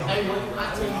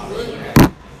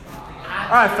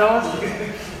right, fellas.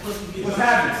 What's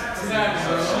happening?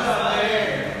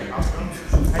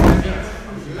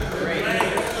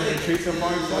 Treat so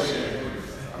far yourself?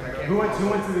 Who went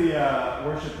to the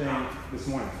worship thing this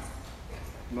morning?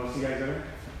 Most of you guys there?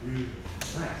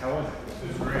 Nice. How was it? It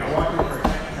was great. I walked in for a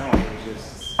second. No, it was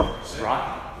just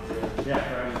rocking. Yeah,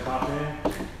 for having to pop in.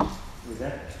 What was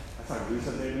that? I saw Goose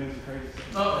up there doing some crazy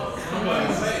stuff.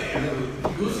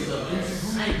 Goosey's up there.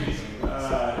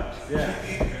 Yeah.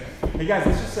 Hey guys,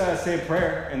 let's just say a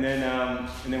prayer, and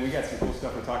then we got some cool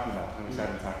stuff we're talking about. I'm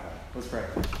excited to talk about it. Let's pray.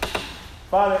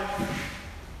 Father,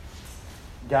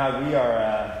 God,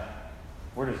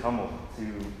 we're just humbled to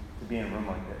be in a room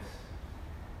like this.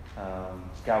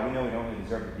 God, we know we don't really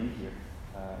deserve to be here.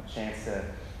 A chance to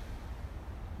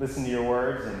listen to your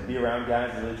words and be around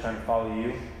guys that are really trying to follow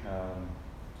you.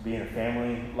 To be in a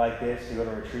family like this, to go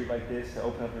to a retreat like this, to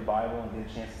open up your Bible and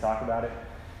get a chance to talk about it.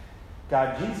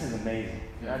 God, Jesus is amazing.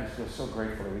 I just feel so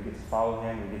grateful that we get to follow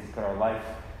him. We get to put our life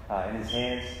in his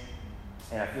hands.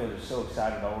 And I feel just so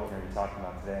excited about what we're going to be talking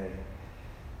about today.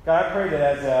 God, I pray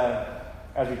that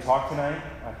as we talk tonight,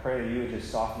 I pray that you would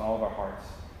just soften all of our hearts.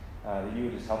 That you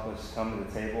would just help us come to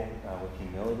the table with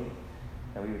humility.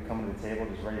 That we would come to the table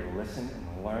just ready to listen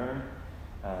and learn.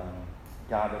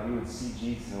 God, that we would see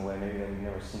Jesus in a way maybe that we've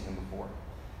never seen him before.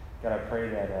 God, I pray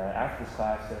that after this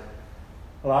class that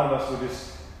a lot of us would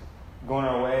just go on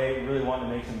our way, really wanting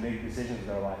to make some big decisions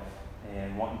with our life.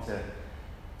 And wanting to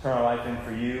turn our life in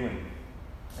for you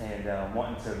and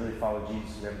wanting to really follow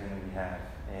Jesus with everything that we have.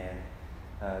 And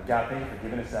God, thank you for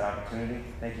giving us that opportunity.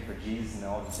 Thank you for Jesus and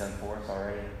all he's done for us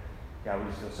already. God, we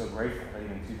just feel so grateful that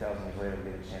even 2,000 years later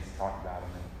we get a chance to talk about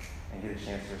him and get a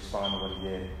chance to respond to what he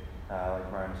did, like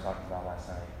Brian was talking about last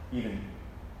night, even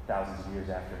thousands of years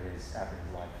after his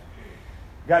life.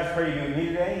 God, I just pray you do with me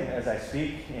today as I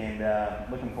speak, and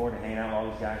looking forward to hanging out with all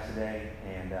these guys today.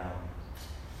 And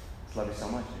just love you so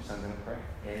much. Your son's going to pray.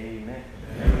 Amen.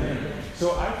 Amen.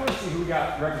 So I just want to see who we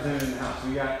got represented in the house.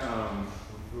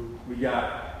 We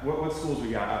got what schools we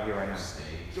got out here right now?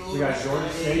 We got Georgia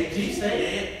State,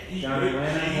 G-State, down in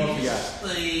Atlanta. What else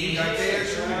we got?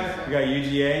 We got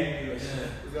UGA,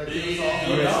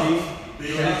 USC,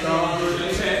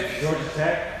 Georgia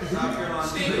Tech, South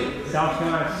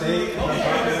Carolina State.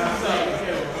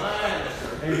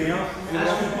 Anything else?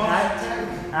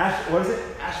 What is it?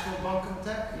 Asheville Buncombe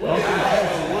Tech.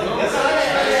 Asheville,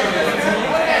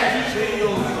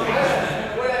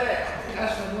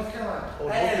 North Carolina.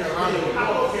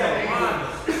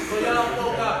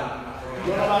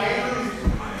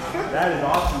 That is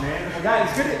awesome, man. Well, guys,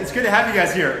 it's good to have you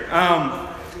guys here.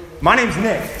 My name's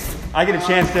Nick. I get a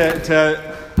chance to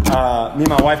me and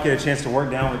my wife get a chance to work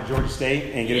down with Georgia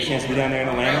State and get a chance to be down there in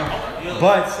Atlanta.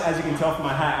 But as you can tell from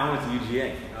my hat, I went to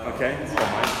UGA. Okay?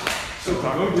 So I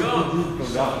might be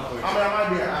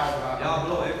an owl. Y'all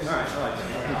blow it. All right.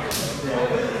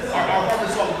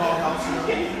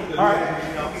 All right.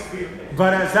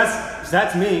 But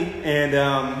that's me, and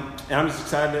I'm just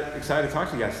excited to talk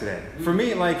to you guys today. For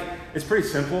me, it's pretty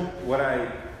simple. Why I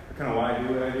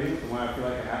do what I do, and why I feel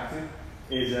like I have to,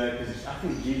 is because I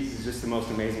think Jesus is just the most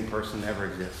amazing person to ever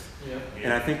exist. Yeah.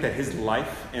 And I think that his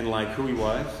life and who he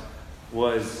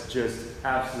was just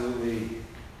absolutely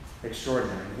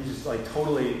extraordinary. He's just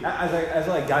totally. As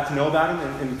I got to know about him,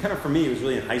 and kind of for me, it was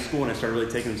really in high school when I started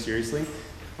really taking him seriously.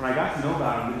 When I got to know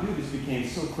about him, the dude just became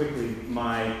so quickly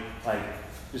my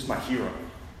hero.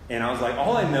 And I was like,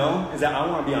 all I know is that I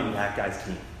want to be on that guy's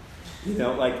team.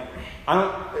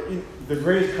 The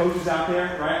greatest coaches out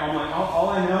there, right? I'm like, all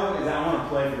I know is that I want to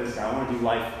play for this guy. I want to do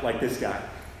life like this guy.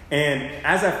 And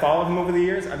as I followed him over the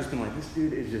years, I've just been like, this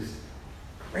dude is just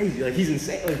crazy. He's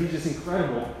insane. He's just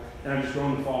incredible. And I'm just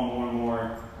growing to fall more and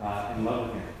more in love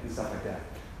with him and stuff like that.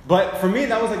 But for me,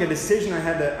 that was a decision I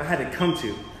had to come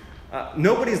to.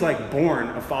 Nobody's born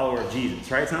a follower of Jesus,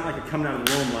 right? It's not like I come out of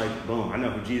the womb boom, I know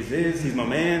who Jesus is. He's my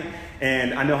man,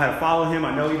 and I know how to follow him.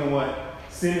 I know even what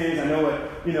sin is. I know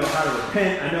how to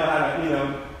repent. I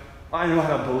know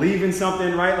how to believe in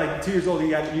something, right? 2 years old,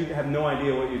 you have no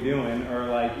idea what you're doing,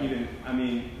 or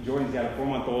Jordan's got a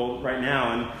 4-month-old right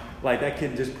now, and that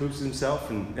kid just poops himself,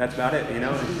 and that's about it, and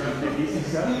decent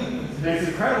stuff. And it's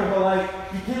incredible, but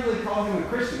you can't really call him a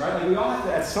Christian, right? We all have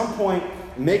to at some point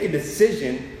make a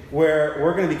decision where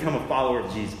we're going to become a follower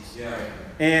of Jesus. Yeah.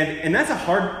 And that's a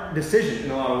hard decision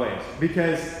in a lot of ways,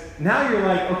 because now you're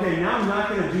okay, now I'm not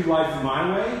going to do life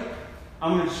my way.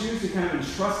 I'm going to choose to kind of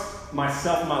entrust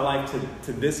myself and my life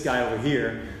to this guy over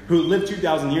here who lived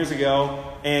 2,000 years ago,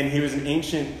 and he was an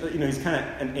ancient, he's kind of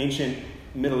an ancient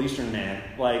Middle Eastern man.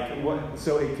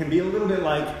 So it can be a little bit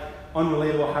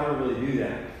unrelatable how to really do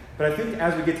that. But I think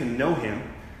as we get to know him,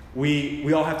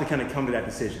 we all have to kind of come to that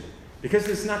decision. Because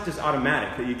it's not just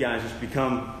automatic that you guys just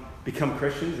become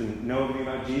Christians and know everything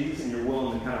about Jesus and you're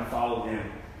willing to kind of follow him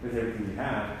with everything you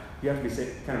have. You have to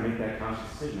kind of make that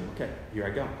conscious decision. Okay, here I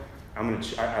go.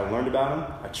 I learned about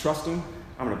him. I trust him.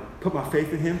 I'm going to put my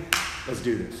faith in him. Let's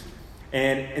do this.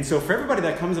 And so for everybody,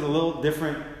 that comes at a little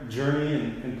different journey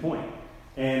and point.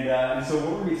 And so what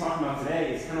we're going to be talking about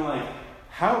today is kind of like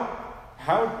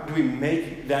how do we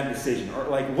make that decision? Or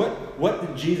like what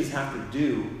did Jesus have to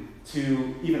do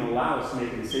to even allow us to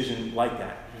make a decision like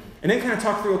that? And then kind of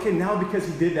talk through, okay, now because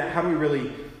he did that, how do we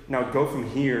really now go from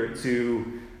here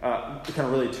to kind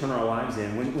of really turn our lives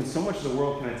in? When so much of the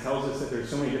world kind of tells us that there's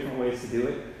so many different ways to do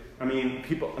it.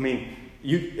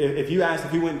 If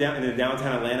you went down into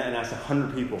downtown Atlanta and asked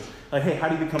 100 people, like, hey, how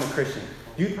do you become a Christian?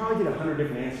 You'd probably get 100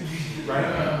 different answers, right?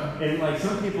 And like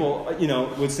some people,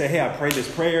 would say, hey, I prayed this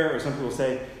prayer, or some people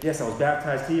say, yes, I was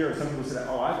baptized here, or some people say,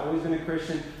 oh, I've always been a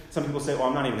Christian. Some people say, well,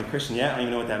 I'm not even a Christian yet. I don't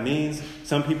even know what that means.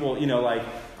 Some people,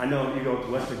 I know if you go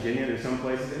to West Virginia, there's some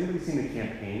places. Anybody seen The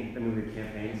Campaign? The movie The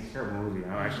Campaign? It's a terrible movie.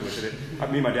 I actually looked at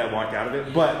it. Me and my dad walked out of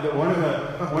it. But one of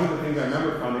the things I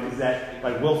remember from it is that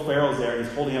like Will Ferrell's there and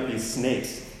he's holding up these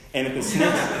snakes. And if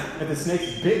the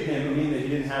snakes bit him, it means that he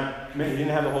didn't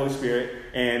have the Holy Spirit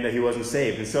and that he wasn't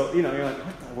saved. And so, you're like,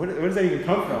 where does that even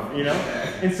come from?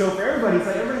 And so for everybody, it's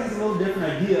like everybody has a little different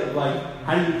idea of like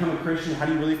how do you become a Christian, how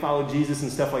do you really follow Jesus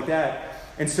and stuff like that.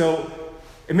 And so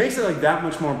it makes it like that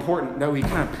much more important that we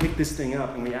kind of pick this thing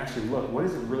up and we actually look, what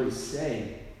does it really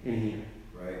say in here?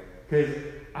 Right. Because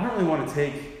I don't really want to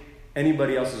take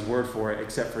anybody else's word for it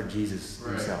except for Jesus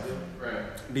himself. Right.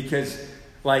 Because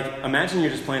like, imagine you're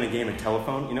just playing a game of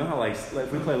telephone. You know how like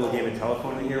if we play a little game of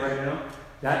telephone in here right now,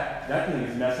 that thing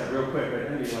is messed up real quick. But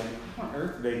then you're like, how on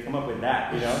earth did they come up with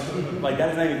that? Like that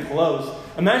is not even close.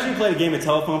 Imagine you played a game of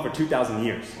telephone for 2,000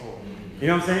 years. You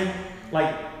know what I'm saying?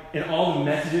 Like, and all the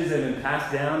messages that have been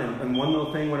passed down, and one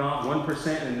little thing went off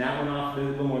 1%, and that went off a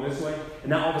little more this way, and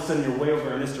now all of a sudden you're way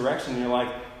over in this direction, and you're like,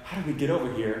 how did we get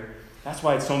over here? That's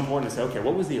why it's so important to say, okay,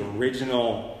 what was the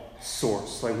original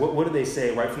source? Like, what did they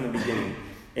say right from the beginning?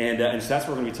 And so that's what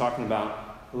we're going to be talking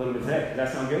about a little bit today. Does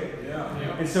that sound good?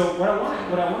 Yeah. And so what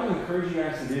I want to encourage you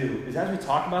guys to do is as we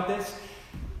talk about this,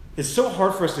 it's so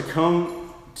hard for us to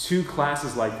come to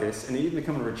classes like this and even to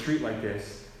come to a retreat like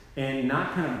this and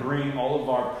not kind of bring all of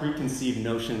our preconceived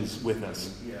notions with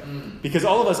us. Yeah. Because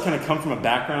all of us kind of come from a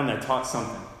background that taught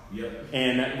something. Yep.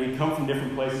 And we come from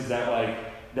different places that's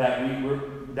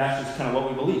just kind of what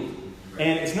we believe. Right.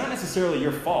 And it's not necessarily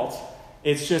your fault.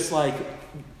 It's just like,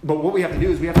 but what we have to do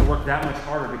is we have to work that much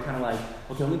harder to kind of like,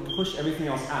 okay, let me push everything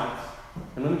else out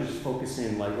and let me just focus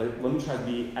in. Like, let me try to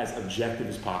be as objective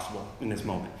as possible in this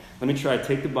moment. Let me try to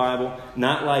take the Bible,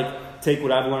 not like take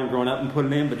what I've learned growing up and put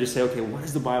it in, but just say, okay, what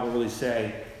does the Bible really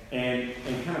say? And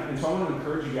so I want to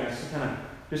encourage you guys to kind of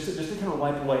just to kind of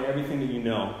wipe away everything that you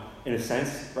know, in a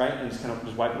sense, right? And just kind of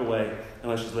just wipe it away and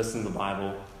let's just listen to the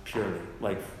Bible purely,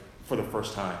 like for the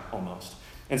first time almost.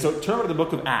 And so turn over to the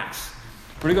book of Acts.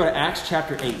 We're going to go to Acts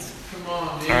chapter 8. Come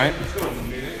on, man. All right? Let's go,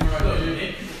 man.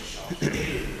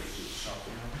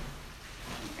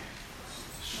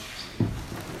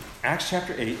 Acts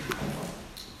chapter 8.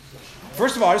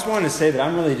 First of all, I just wanted to say that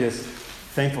I'm really just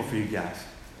thankful for you guys.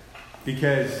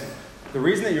 Because the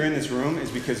reason that you're in this room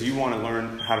is because you want to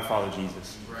learn how to follow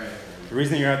Jesus. Right. The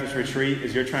reason that you're at this retreat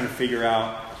is you're trying to figure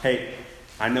out, hey,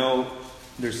 I know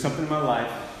there's something in my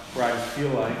life where I just feel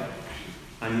like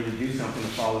I need to do something to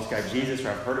follow this guy Jesus,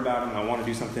 or I've heard about him and I want to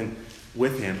do something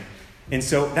with him. And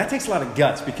so that takes a lot of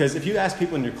guts, because if you ask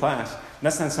people in your class,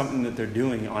 that's not something that they're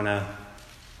doing on a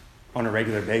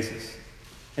regular basis.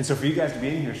 And so for you guys to be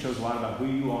in here shows a lot about who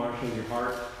you are, shows your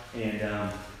heart. And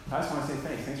I just want to say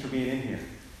thanks. Thanks for being in here.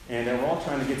 And we're all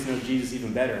trying to get to know Jesus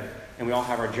even better, and we all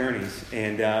have our journeys.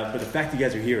 And but the fact that you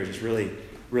guys are here is just really,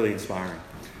 really inspiring.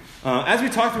 As we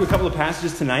talk through a couple of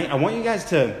passages tonight, I want you guys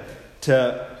to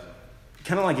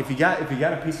kind of like if you got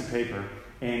a piece of paper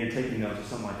and you're taking notes or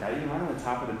something like that, you can write on the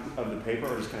top of the paper,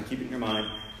 or just kind of keep it in your mind,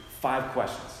 5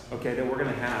 questions, okay, that we're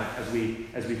going to have as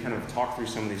we kind of talk through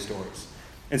some of these stories.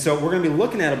 And so we're going to be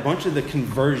looking at a bunch of the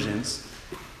conversions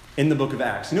in the book of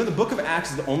Acts. You know, the book of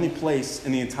Acts is the only place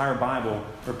in the entire Bible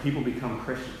where people become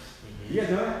Christians. You guys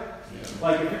know that? Yeah.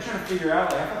 Like, if you're trying to figure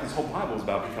out, like, I thought this whole Bible was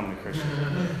about becoming a Christian.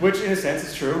 Which, in a sense,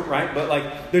 is true, right? But,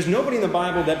 like, there's nobody in the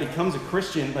Bible that becomes a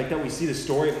Christian, like, that we see the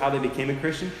story of how they became a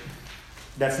Christian,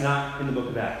 that's not in the book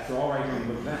of Acts. They're all right here in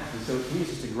the book of Acts. And so, to me,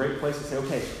 it's just a great place to say,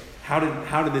 okay, how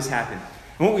did this happen?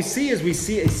 And what we see is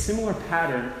a similar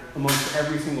pattern amongst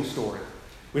every single story.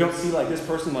 We don't see like this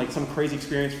person, like some crazy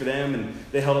experience for them, and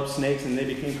they held up snakes and they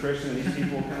became Christian, and these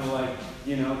people kind of like,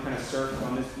 kind of surfed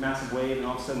on this massive wave, and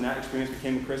all of a sudden that experience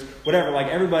became a Christian. Whatever, like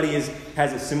everybody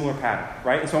has a similar pattern,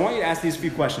 right? And so I want you to ask these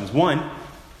few questions. One,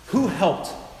 who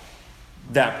helped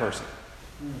that person?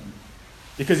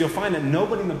 Because you'll find that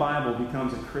nobody in the Bible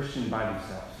becomes a Christian by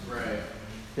themselves. Right.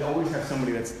 They always have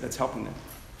somebody that's helping them.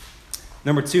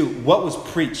 Number two, what was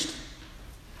preached?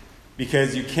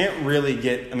 Because you can't really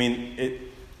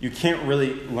you can't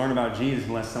really learn about Jesus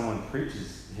unless someone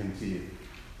preaches him to you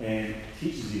and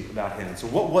teaches you about him. So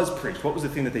what was preached? What was the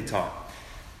thing that they taught?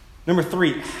 Number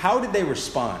three, how did they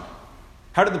respond?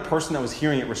 How did the person that was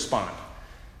hearing it respond?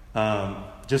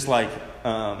 Just like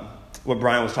what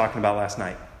Brian was talking about last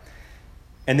night.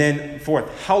 And then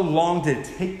fourth, how long did it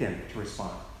take them to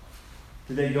respond?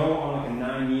 Did they go on like a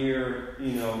 9-year,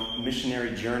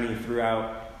 missionary journey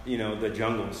throughout, the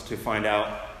jungles to find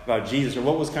out about Jesus? Or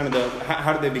what was kind of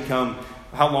how did they become,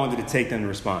 how long did it take them to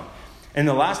respond? And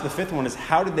the fifth one is,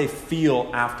 how did they feel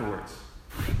afterwards?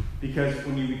 Because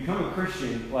when you become a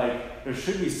Christian, like, there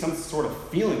should be some sort of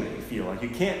feeling that you feel. Like, you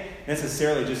can't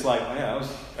necessarily just like,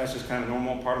 that's just kind of a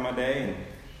normal part of my day and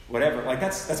whatever. Like,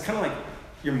 that's kind of like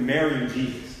you're marrying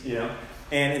Jesus,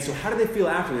 And so how do they feel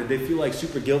after? Did they feel like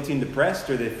super guilty and depressed,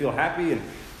 or did they feel happy?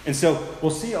 And so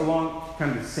we'll see along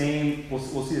kind of the same, we'll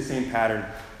see the same pattern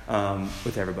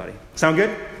with everybody. Sound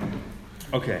good?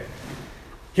 Okay.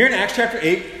 Here in Acts chapter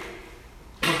 8,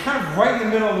 we're kind of right in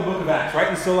the middle of the book of Acts, right?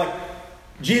 And so like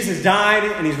Jesus died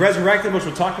and he's resurrected, which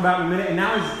we'll talk about in a minute. And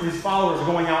now his followers are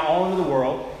going out all over the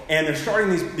world, and they're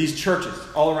starting these churches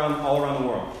all around the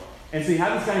world. And so you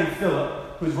have this guy named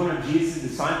Philip, who's one of Jesus'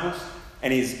 disciples,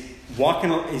 and he's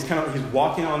walking on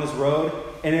this road,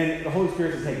 and then the Holy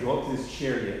Spirit says, hey, go up to this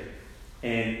chariot,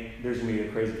 and there's going to be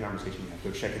a crazy conversation. You have to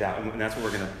go check it out. And that's what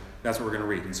we're gonna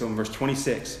read. And so in verse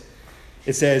 26,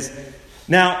 it says,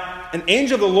 now an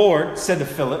angel of the Lord said to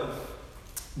Philip,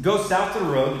 go south to the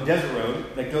road, the desert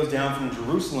road, that goes down from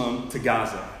Jerusalem to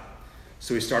Gaza.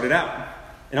 So he started out.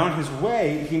 And on his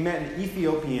way, he met an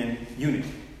Ethiopian eunuch,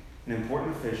 an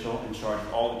important official in charge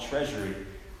of all the treasury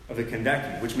of the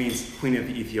Kandake, which means Queen of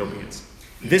the Ethiopians.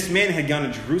 This man had gone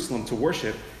to Jerusalem to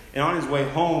worship, and on his way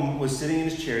home was sitting in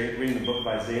his chariot reading the book of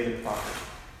Isaiah the prophet.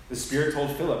 The Spirit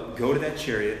told Philip, go to that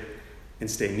chariot and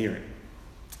stay near it.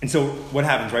 And so what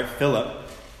happens, right? Philip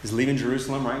is leaving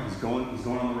Jerusalem, right? He's going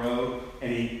on the road,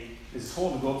 and he is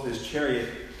told to go up to this chariot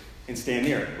and stand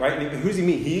near it, right? And who does he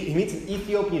meet? He meets an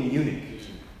Ethiopian eunuch.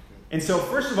 And so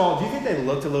first of all, do you think they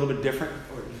looked a little bit different?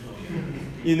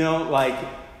 Like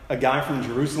a guy from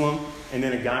Jerusalem and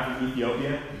then a guy from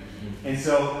Ethiopia. And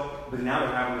so, but now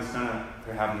they're having this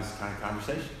kind of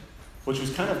conversation, which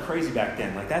was kind of crazy back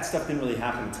then. Like that stuff didn't really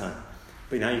happen a ton.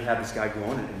 But now you have this guy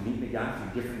going and meeting a guy from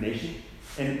a different nation.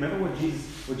 And remember what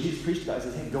Jesus preached about? He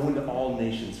says, hey, go into all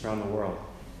nations around the world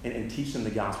and teach them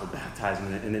the gospel, baptize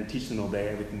them, and then teach them to obey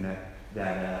everything that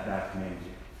I've commanded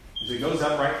you. And so he goes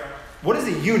up, right? What is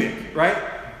a eunuch, right?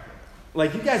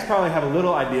 Like, you guys probably have a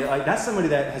little idea. Like, that's somebody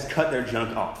that has cut their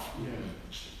junk off. Yeah.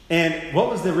 And what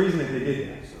was the reason that they did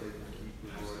that?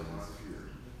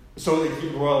 So they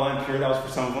keep the royal line pure. That was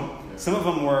for some of them. Yeah. Some of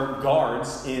them were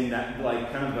guards in that,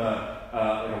 like, kind of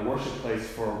a worship place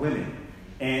for women.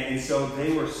 And so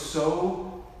they were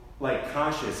so, like,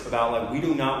 conscious about, like, we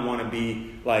do not want to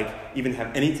be, like, even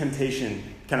have any temptation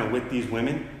kind of with these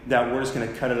women, that we're just going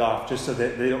to cut it off just so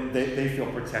that they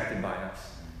feel protected by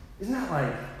us. Isn't that,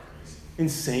 like,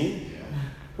 insane? Yeah.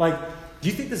 Like, do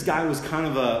you think this guy was kind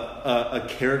of a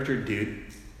character dude?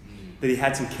 That he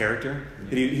had some character?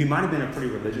 That he might have been a pretty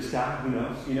religious guy? Who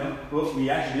knows? Well,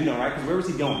 we actually do know, right? Because where was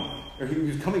he going? Or he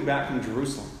was coming back from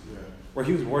Jerusalem, where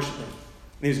he was worshiping.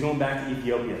 And he was going back to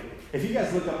Ethiopia. If you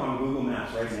guys look up on Google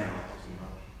Maps right now,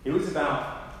 it was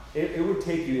about... It would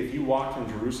take you, if you walked from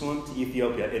Jerusalem to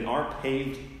Ethiopia, in our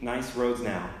paved, nice roads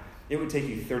now, it would take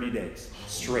you 30 days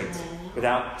straight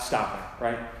without stopping,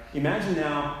 right? Imagine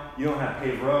now you don't have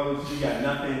paved roads, you got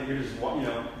nothing, you're just,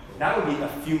 that would be a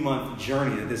few-month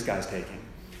journey that this guy's taking.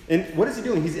 And what is he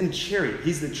doing? He's in a chariot.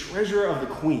 He's the treasurer of the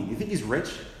queen. You think he's rich?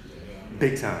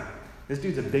 Big time. This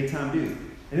dude's a big-time dude.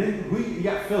 And then you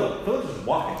got Philip. Philip's just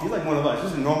walking. He's like one of us.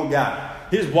 He's a normal guy.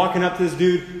 He's just walking up to this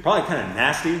dude, probably kind of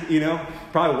nasty,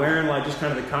 probably wearing like just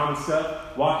kind of the common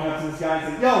stuff, walking up to this guy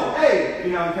and saying, yo,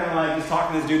 hey, kind of like just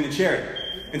talking to this dude in the chariot.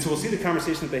 And so we'll see the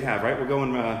conversation that they have, right? We're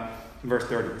going verse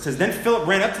 30. It says, then Philip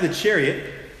ran up to the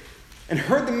chariot and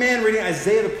heard the man reading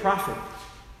Isaiah the prophet.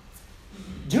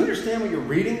 Do you understand what you're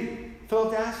reading?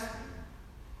 Philip asked.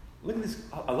 Look at this.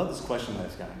 I love this question by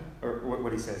this guy, or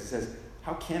what he says. He says,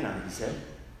 how can I, he said,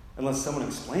 unless someone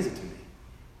explains it to me.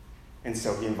 And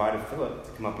so he invited Philip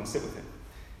to come up and sit with him.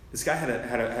 This guy had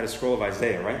a scroll of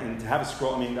Isaiah, right? And to have a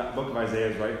scroll, the book of Isaiah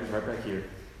is right back here.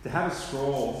 To have a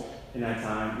scroll in that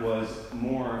time was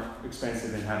more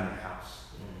expensive than having a house.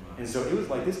 And so it was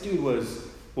like this dude was,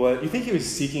 you think he was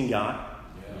seeking God?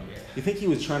 Yeah. You think he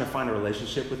was trying to find a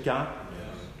relationship with God? Yeah.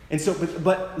 And so,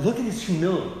 but look at his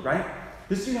humility, right?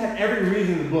 This dude had every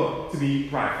reason in the book to be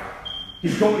prideful.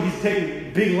 He's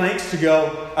taking big lengths to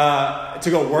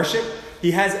go worship.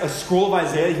 He has a scroll of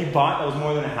Isaiah he bought that was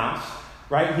more than a house,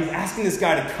 right? He's asking this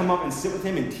guy to come up and sit with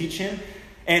him and teach him.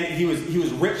 And he was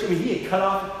rich. He had cut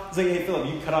off. It's like, hey, Philip,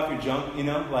 you cut off your junk,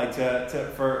 like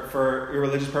for your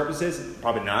religious purposes?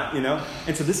 Probably not,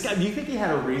 And so this guy, do you think he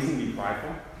had a reason to be prideful?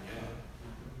 Yeah.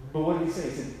 But what did he say?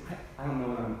 He said, I don't know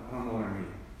what I'm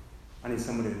reading. I need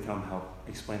somebody to come help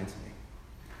explain it to me.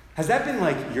 Has that been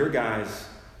like your guys'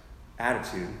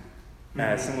 attitude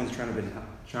as someone's trying to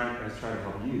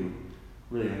help you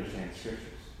really understand the scriptures?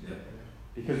 Yeah.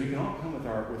 Because we can all come with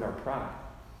our pride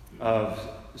of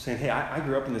saying, hey, I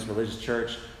grew up in this religious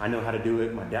church. I know how to do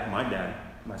it. My dad,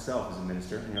 myself, is a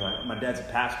minister. And you're like, my dad's a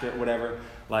pastor, whatever.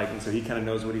 And so he kind of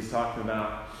knows what he's talking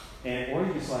about. Or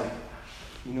you're just like,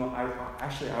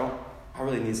 I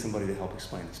really need somebody to help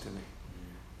explain this to me.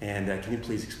 And can you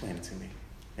please explain it to me?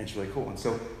 And it's really cool. And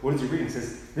so what does he read? It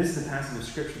says, this is the passage of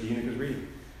scripture the eunuch was reading.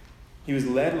 He was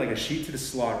led like a sheep to the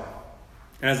slaughter.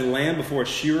 And as a lamb before a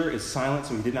shearer is silent,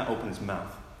 so he did not open his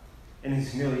mouth. In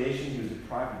his humiliation, he was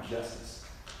deprived of justice.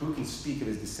 Who can speak of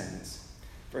his descendants?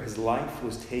 For his life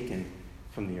was taken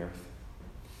from the earth.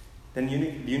 Then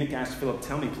the eunuch asked Philip,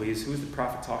 tell me, please, who is the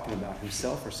prophet talking about,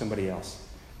 himself or somebody else?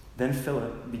 Then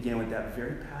Philip began with that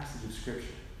very passage of scripture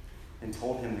and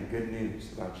told him the good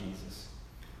news about Jesus.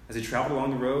 As they traveled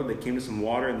along the road, they came to some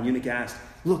water, and the eunuch asked,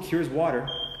 look, here's water.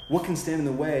 What can stand in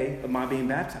the way of my being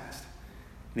baptized?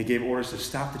 And he gave orders to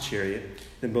stop the chariot.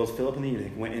 Then both Philip and the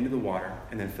eunuch went into the water,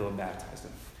 and then Philip baptized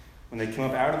them. When they came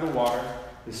up out of the water,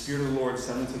 the Spirit of the Lord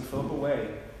suddenly took Philip away,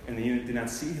 and the eunuch did not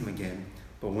see him again,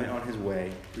 but went on his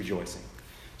way rejoicing.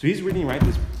 So he's reading, right,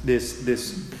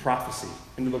 this prophecy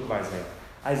in the book of Isaiah.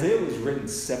 Isaiah was written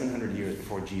 700 years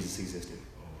before Jesus existed.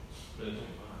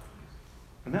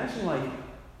 Imagine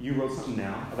you wrote something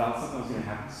now about something that was going to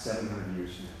happen 700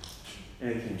 years from now,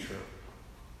 and it came true.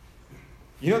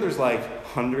 There's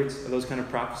hundreds of those kind of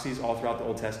prophecies all throughout the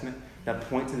Old Testament that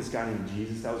point to this guy named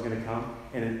Jesus that was going to come,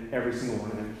 and then every single one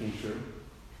of them came true.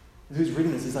 And so he's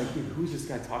reading this, he's like, dude, who's this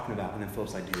guy talking about? And then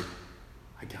Philip's like, dude,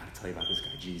 I got to tell you about this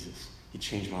guy, Jesus. He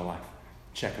changed my life.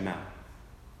 Check him out.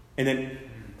 And then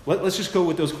let's just go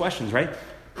with those questions, right?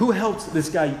 Who helped this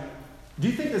guy? Do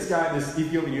you think this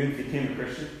Ethiopian eunuch became a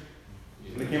Christian?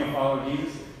 Became a follower of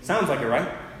Jesus? Sounds like it, right?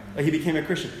 Like he became a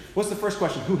Christian. What's the first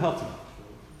question? Who helped him?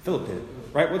 Philip did.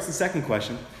 Right? What's the second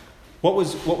question? What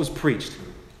was preached?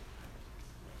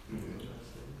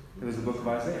 It was the book of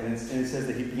Isaiah. And it says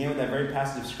that he began with that very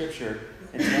passage of scripture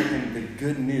and told him the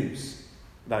good news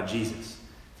about Jesus.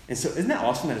 And so isn't that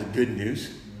awesome that it's good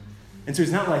news? And so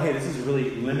it's not like, hey, this is really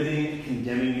limiting,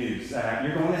 condemning news.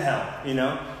 You're going to hell,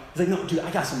 He's like, no, dude,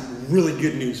 I got some really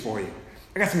good news for you.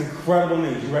 I got some incredible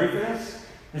news. You ready for this?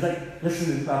 He's like,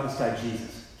 listen about this guy,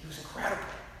 Jesus. He was incredible.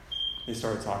 They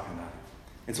started talking about it.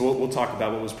 And so we'll talk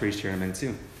about what was preached here in a minute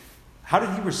too. How did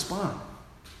he respond?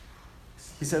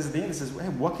 He says at the end, he says, hey,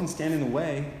 what can stand in the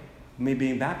way of me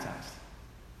being baptized?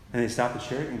 And they stopped the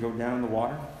chariot and go down in the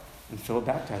water, and Philip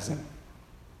baptized him.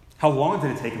 How long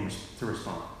did it take him to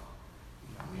respond?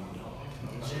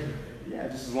 Yeah,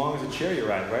 just as long as a chariot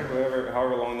ride, right?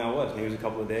 However long that was. Maybe it was a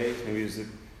couple of days, maybe it was a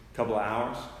couple of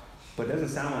hours. But it doesn't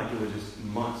sound like it was just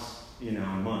months,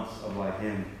 months of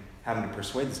him having to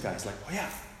persuade this guy. He's like, oh yeah,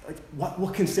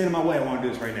 what can stand in my way? I want to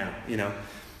do this right now,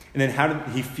 And then how did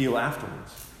he feel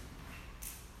afterwards?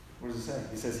 What does it say?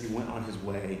 He says he went on his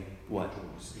way, what?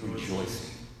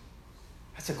 Rejoicing.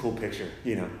 That's a cool picture,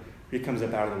 He comes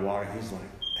up out of the water and he's like,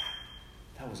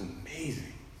 that was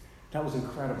amazing. That was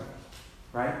incredible,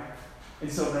 right?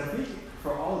 And so I think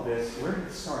for all of this, where did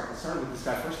it start? It started with this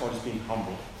guy, first of all, just being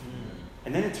humble.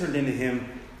 And then it turned into him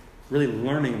really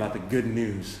learning about the good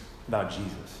news about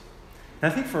Jesus.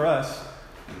 And I think for us,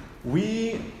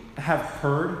 we have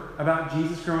heard about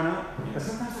Jesus growing up, but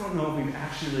sometimes I don't know if we've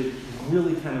actually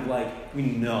really we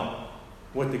know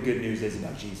what the good news is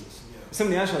about Jesus.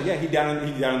 Somebody asks you, he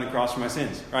died on the cross for my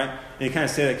sins, right? And you kind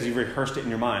of say that because you've rehearsed it in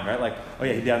your mind, right?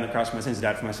 He died on the cross for my sins, he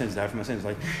died for my sins, he died for my sins.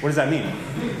 What does that mean?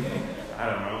 I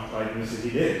don't know. He says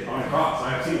he did on the cross.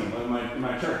 I've seen him in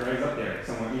my church, right? He's up there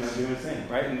somewhere, doing his thing,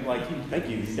 right? And thank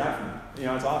you, he died for me.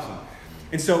 It's awesome.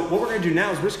 And so what we're going to do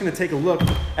now is we're just going to take a look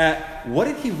at what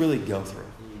did he really go through?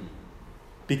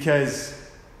 Because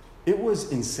it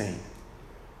was insane.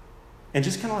 And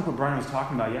just kind of like what Brian was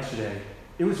talking about yesterday,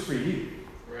 It was for you.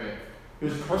 Right. It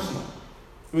was personal.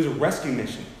 It was a rescue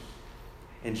mission.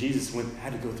 And Jesus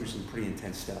had to go through some pretty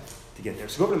intense stuff to get there.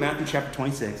 So go over to Matthew chapter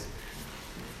 26.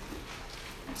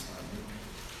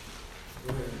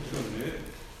 All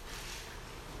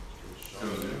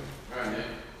right, Nick.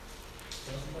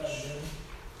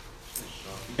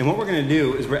 And what we're going to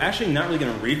do is we're actually not really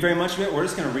going to read very much of it. We're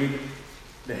just going to read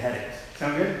the headings.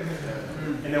 Sound good?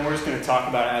 And then we're just going to talk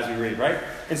about it as we read, right?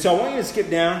 And so I want you to skip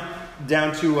down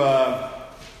to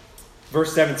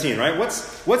verse 17, right?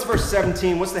 What's verse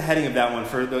 17? What's the heading of that one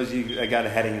for those of you that got a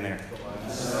heading in there?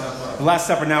 The Last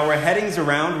Supper. Now, were headings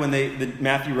around when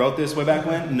Matthew wrote this way back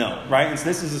when? No, right? And so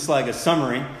this is just like a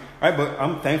summary, right? But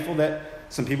I'm thankful that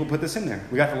some people put this in there.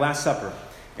 We got the Last Supper.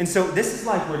 And so this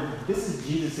is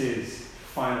Jesus'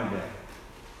 final day.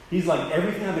 He's like,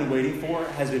 everything I've been waiting for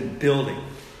has been building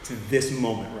to this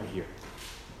moment right here.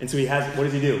 And so what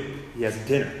does he do? He has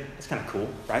dinner. That's kind of cool,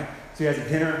 right? So he has a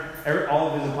dinner.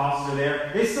 All of his apostles are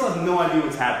there. They still have no idea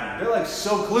what's happening. They're like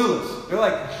so clueless. They're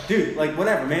like, dude, like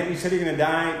whatever, man. You said you're gonna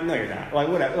die. No, you're not. Like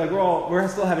whatever. Like we're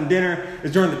still having dinner.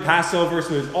 It's during the Passover, so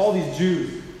there's all these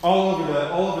Jews all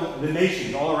over the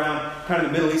nations, all around kind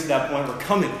of the Middle East at that point. We're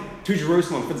coming to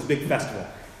Jerusalem for this big festival.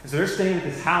 And so they're staying at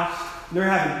this house. They're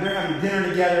having dinner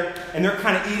together, and they're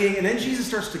kind of eating. And then Jesus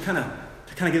starts to kind of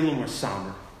get a little more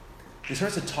somber. He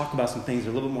starts to talk about some things that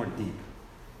are a little bit more deep.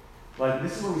 Like,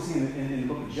 this is what we see in the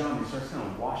book of John. He starts kind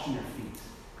of washing their feet.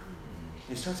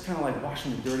 He starts kind of like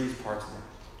washing the dirtiest parts of them.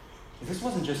 If this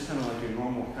wasn't just kind of like your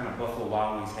normal kind of Buffalo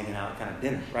Wild Wings hanging out kind of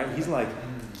dinner, right? He's like,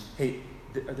 hey,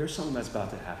 there's something that's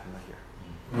about to happen right here.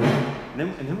 And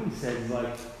then when he said, he's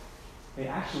like, hey,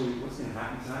 actually, what's going to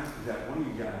happen tonight is that one of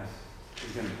you guys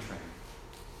is going to betray me.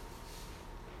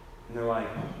 And they're like,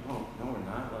 no, we're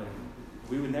not. Like,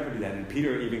 we would never do that. And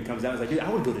Peter even comes out and is like, dude,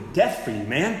 I would go to death for you,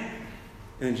 man.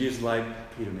 And then Jesus is like,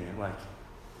 Peter, man, like,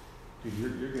 dude,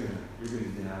 you're gonna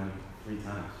deny me 3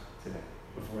 times today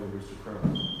before the rooster crows.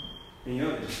 And you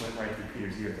know, it just went right through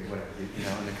Peter's ears, like whatever,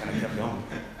 and they kind of kept going.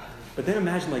 But then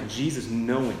imagine like Jesus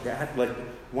knowing that, like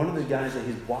one of the guys that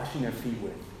he's washing their feet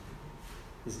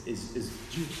with is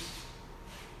Judas.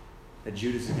 That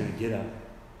Judas is gonna get up.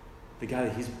 The guy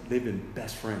that they've been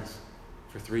best friends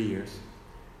for 3 years.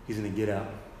 He's gonna get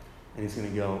up and he's gonna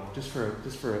go just for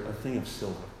a thing of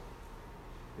silver.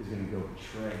 Is going to go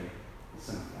betray the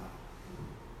Son of God.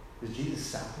 Is Jesus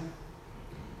stopping?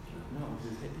 No. He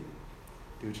says, hey,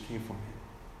 do what you came for, man.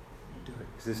 Do it,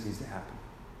 because this needs to happen.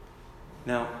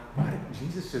 Now, why did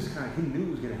Jesus just he knew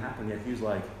it was going to happen, yet he was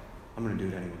like, I'm going to do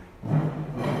it anyway.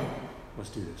 Let's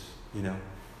do this, you know?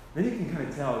 Then you can kind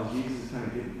of tell as Jesus is kind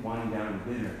of winding down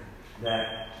the dinner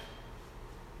that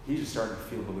he's just starting to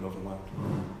feel a little bit overwhelmed.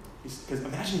 Because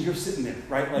imagine you're sitting there,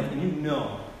 right? Like, and you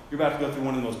know you're about to go through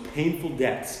one of the most painful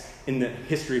deaths in the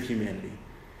history of humanity.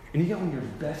 And you got one of your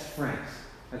best friends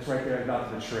that's right there about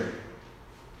to betray you.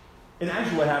 And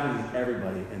actually what happens is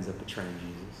everybody ends up betraying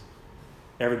Jesus.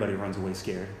 Everybody runs away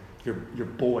scared. Your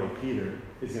boy, Peter,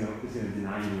 is gonna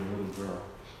deny you a little girl.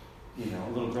 You know,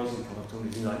 a little girl's going to come up to him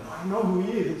and be like, I know who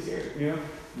he is, I'm scared. You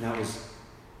know? And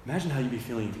imagine how you'd be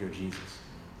feeling if you're Jesus.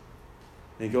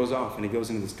 And he goes off and he goes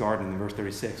into this garden in verse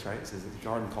 36, right? It says it's a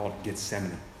garden called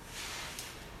Gethsemane.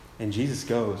 And Jesus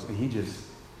goes and he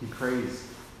prays.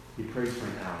 He prays for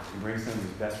an hour. He brings some of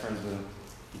his best friends with him.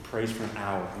 He prays for an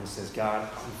hour. And he says, God,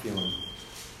 I'm feeling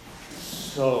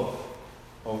so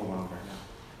overwhelmed right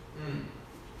now.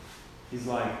 He's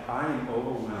like, I am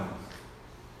overwhelmed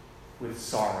with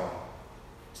sorrow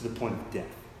to the point of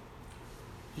death.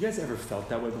 You guys ever felt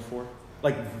that way before?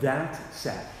 Like that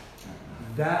sad.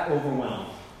 That overwhelmed.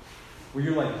 Where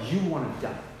you're like, you want to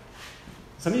die.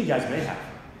 Some of you guys may have,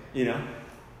 you know?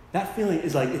 That feeling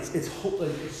is like, it's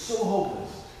hopeless. It's so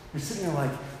hopeless. You're sitting there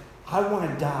like, I want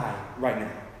to die right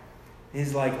now. And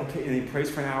he's like, okay, and he prays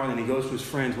for an hour, and then he goes to his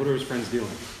friends. What are his friends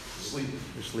doing? Sleeping.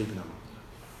 They're sleeping on him.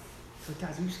 He's like,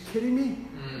 guys, are you kidding me?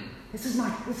 This is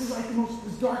like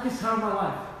the darkest time of my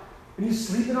life. And you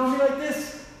sleeping on me like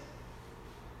this?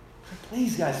 Like,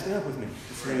 please, guys, stay up with me.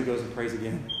 And so then he goes and prays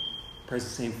again. Prays the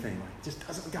same thing. Like, just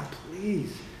doesn't, God,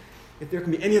 please. If there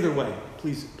can be any other way,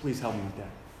 please help me with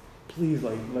that. Please,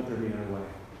 like, let there be another way.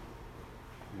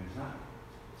 And there's not.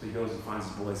 So he goes and finds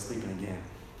his boys sleeping again.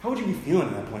 How would you be feeling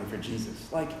at that point for Jesus?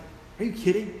 Like, are you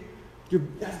kidding?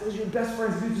 Those are your best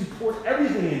friends, dudes you poured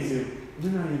everything into.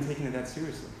 You're not even taking it that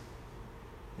seriously.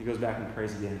 He goes back and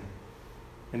prays again.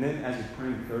 And then as he's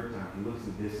praying the third time, he looks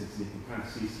in the distance and he can kind of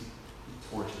see some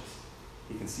torches.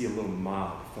 He can see a little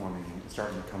mob forming and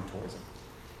starting to come towards him.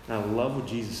 And I love what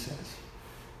Jesus says.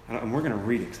 And we're going to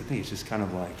read it because I think it's just kind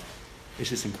of like, it's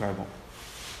just incredible.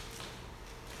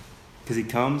 Because he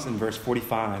comes in verse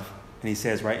 45 And he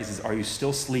says, right, he says, are you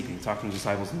still sleeping? Talking to the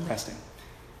disciples and resting.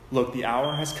 Look, the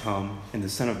hour has come, and the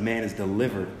Son of Man is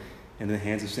delivered into the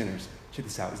hands of sinners. Check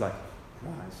this out. He's like,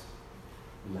 rise,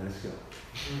 let us go.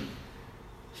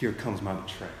 Here comes my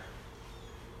betrayer.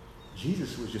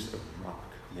 Jesus was just a rock,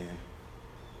 man.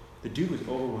 The dude was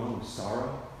overwhelmed with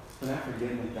sorrow. But not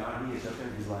forgetting that God, he is up there,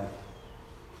 and he's like,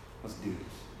 let's do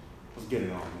this. Let's get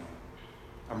it on, man.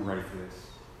 I'm ready for this.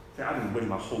 I've been waiting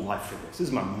my whole life for this. This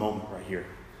is my moment right here.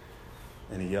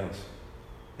 And he goes,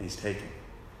 and he's taken.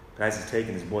 Guys, he's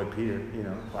taking his boy Peter,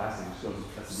 classic. He shows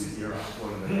that's a good off for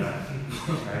him,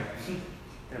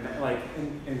 right?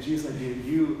 And Jesus like, dude,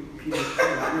 you, Peter,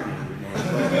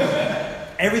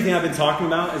 everything I've been talking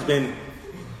about has been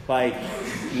like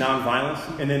non-violence.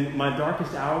 And then my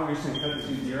darkest hour, we're just going to cut this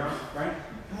dude's ear off, right?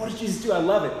 And what does Jesus do? I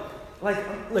love it.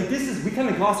 Like this is, we kind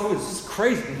of gloss over this. This is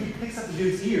crazy. And he picks up the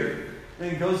dude's ear,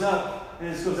 and then goes up,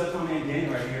 and this goes up to my man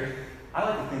Danny right here. I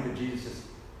like to think that Jesus just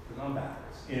goes on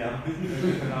backwards, He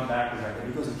goes on backwards right there.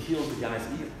 He goes and heals the guy's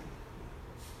ear.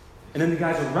 And then the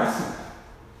guys arrest him.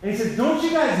 And he says, don't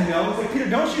you guys know? He's like, Peter,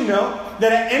 don't you know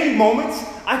that at any moment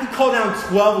I could call down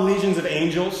 12 legions of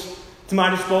angels to my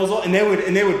disposal, and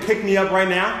they would pick me up right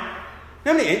now?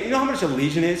 You know how much a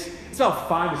legion is? It's about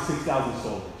 5,000 to 6,000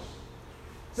 soldiers.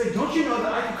 It's like, don't you know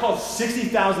that I could call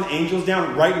 60,000 angels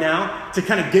down right now to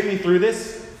kind of get me through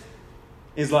this?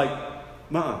 He's like,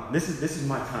 this is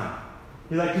my time.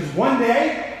 He's like, because one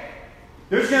day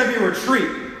there's going to be a retreat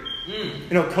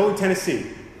in Ocoee, Tennessee. And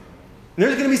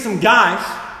there's going to be some guys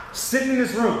sitting in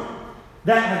this room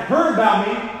that have heard about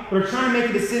me but are trying to make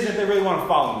a decision if they really want to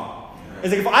follow me.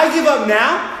 It's like, if I give up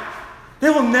now, they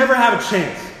will never have a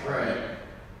chance. Right.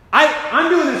 I'm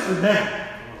doing this for them.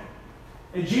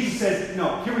 And Jesus says,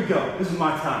 no, here we go. This is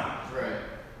my time. Right.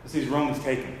 This is Romans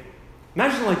taken.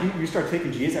 Imagine you start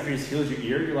taking Jesus after he heals your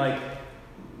ear. You're like,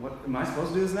 what, am I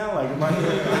supposed to do this now?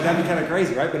 That'd be kind of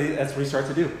crazy, right? But that's what he starts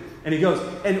to do. And he goes,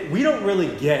 and we don't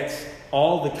really get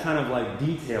all the kind of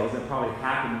details that probably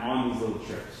happen on these little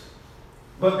trips.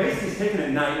 But basically he's taken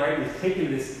at night, right? And he's taken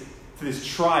to this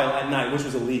trial at night, which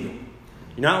was illegal.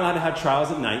 You're not allowed to have trials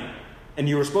at night. And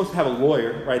you were supposed to have a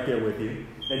lawyer right there with you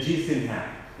that Jesus didn't have.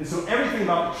 And so everything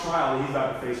about the trial that he's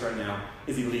about to face right now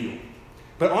is illegal.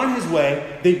 But on his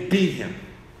way, they beat him.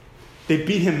 They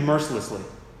beat him mercilessly.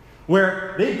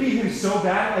 Where they beat him so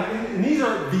bad, and these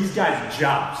are these guys'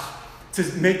 jobs, to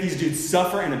make these dudes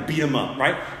suffer and to beat them up,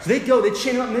 right? So they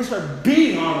chain him up, and they start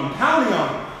beating on him, pounding on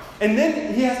him. And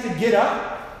then he has to get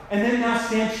up, and then now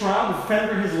stand trial to defend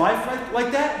for his life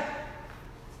like that.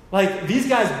 These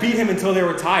guys beat him until they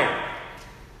were tired.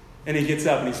 And he gets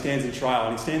up and he stands in trial,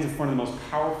 and he stands in front of the most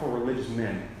powerful religious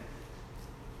men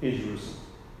in Jerusalem.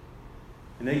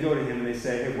 And they go to him and they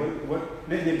say, hey, what?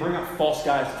 They bring up false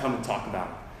guys to come and talk about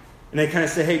it. And they kind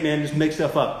of say, hey, man, just make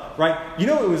stuff up, right? It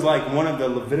was one of the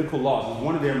Levitical laws. It was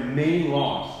one of their main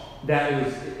laws. That it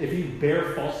was, if you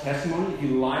bear false testimony, if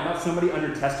you lie about somebody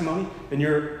under testimony, then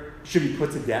you should be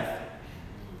put to death.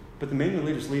 But the main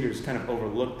religious leaders kind of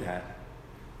overlooked that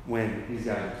when these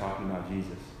guys are talking about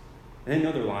Jesus. And they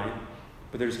know they're lying,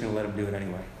 but they're just going to let him do it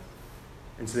anyway.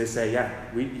 And so they say,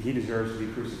 he deserves to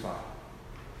be crucified.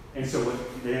 And so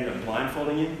they end up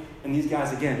blindfolding him. And these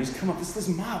guys, again, just come up. This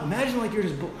mob. Imagine you're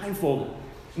just blindfolded.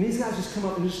 And these guys just come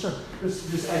up and just start,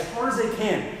 just as hard as they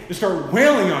can, just start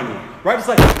wailing on you. Right?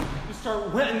 Just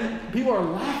start wailing. And people are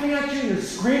laughing at you, and they're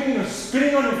screaming, they're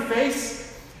spitting on your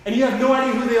face. And you have no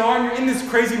idea who they are, and you're in this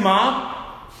crazy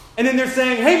mob. And then they're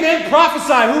saying, hey, man,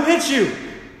 prophesy. Who hit you?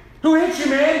 Who hit you,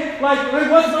 man?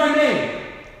 What's my name?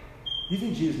 You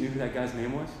think Jesus knew who that guy's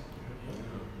name was?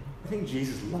 I think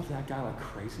Jesus loved that guy like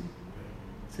crazy.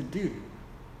 He said, dude,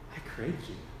 I created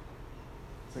you.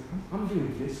 It's like, I'm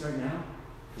doing this right now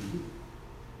for you.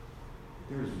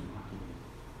 There is mocking him.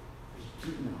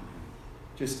 There's beating on him.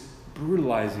 Just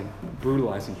brutalizing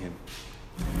him.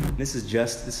 And this is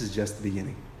just the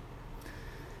beginning.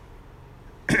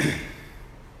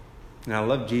 And I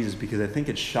love Jesus because I think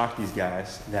it shocked these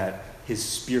guys that his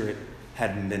spirit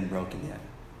hadn't been broken yet.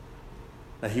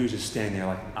 That he was just standing there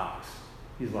like an ox.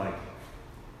 He's like,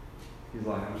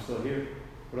 I'm still here.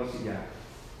 What else you got?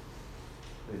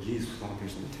 But Jesus was going through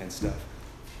some intense stuff.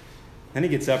 Then he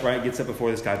gets up, right? He gets up before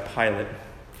this guy Pilate.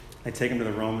 They take him to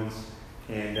the Romans,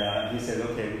 and he says,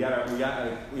 "Okay, we got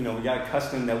a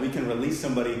custom that we can release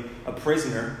somebody, a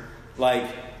prisoner,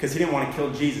 because he didn't want to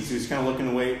kill Jesus. He was kind of looking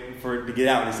to wait for it to get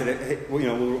out. And he said, hey,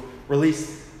 we'll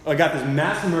release. I got this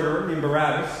mass murderer named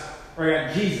Barabbas, or I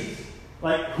got Jesus.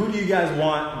 Who do you guys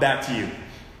want back to you?"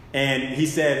 And he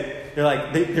said, they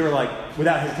were like,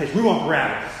 without hesitation, we want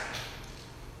Barabbas.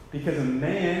 Because a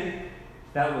man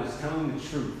that was telling the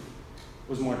truth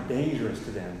was more dangerous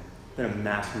to them than a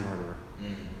mass murderer.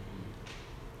 Mm-hmm.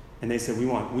 And they said, we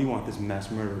want this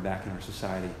mass murderer back in our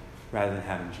society rather than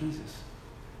having Jesus.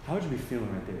 How would you be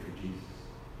feeling right there for Jesus?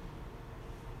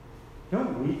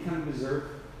 Don't we kind of deserve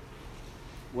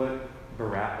what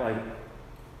Barabbas,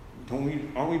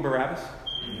 aren't we Barabbas?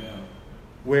 Yeah.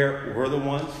 Where we're the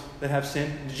ones that have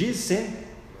sin? Did Jesus sin?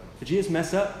 Did Jesus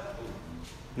mess up?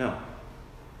 No.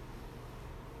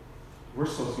 We're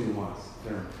supposed to be the ones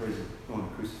that are in prison going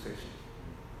to crucifixion.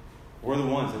 We're the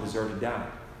ones that deserve to die.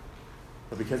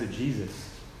 But because of Jesus,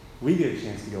 we get a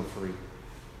chance to go free.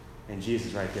 And Jesus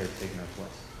is right there taking our place.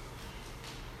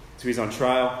 So he's on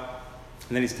trial,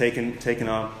 and then he's taken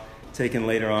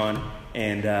later on,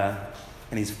 and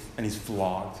he's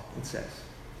flogged, it says.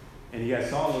 And you guys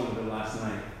saw a little bit last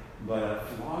night, but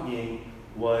flogging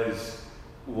was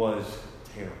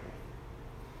terrible.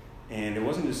 And it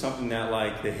wasn't just something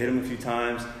that they hit him a few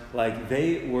times.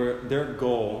 Their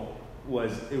goal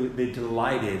was they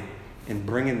delighted in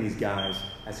bringing these guys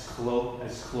as close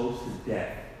to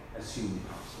death as humanly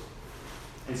possible.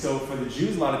 And so for the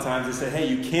Jews, a lot of times they said, hey,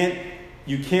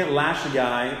 you can't lash a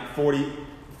guy 40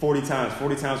 times.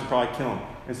 40 times would probably kill him.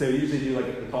 And so they usually do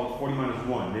they call it 40 minus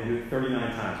 1. They do it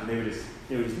 39 times. And they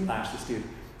would just lash this dude.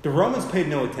 The Romans paid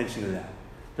no attention to that.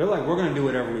 They're like, we're going to do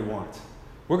whatever we want.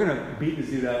 We're going to beat this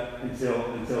dude up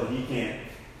until he can't.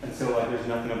 Until there's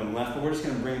nothing of him left. But we're just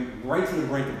going to bring him right to the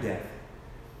brink of death.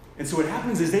 And so what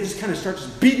happens is they just kind of start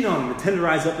just beating on him to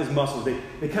tenderize up his muscles.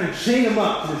 They kind of chain him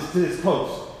up to this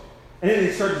post. And then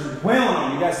they start just wailing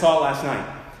on him. You guys saw it last night.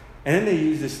 And then they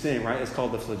use this thing, right? It's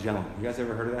called the flagellum. You guys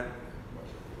ever heard of that?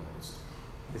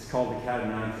 It's called the cat of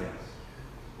nine tails.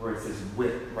 Where it's this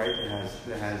whip, right?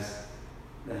 That has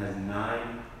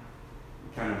 9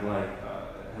 kind of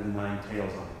has 9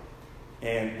 tails on it.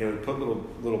 And they would put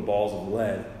little balls of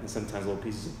lead and sometimes little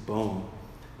pieces of bone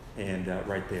and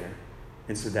right there.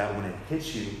 And so that when it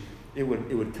hits you, it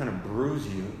would kind of bruise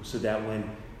you so that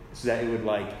it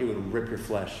would rip your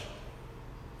flesh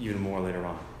even more later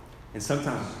on. And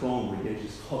sometimes this bone would get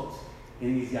just hooked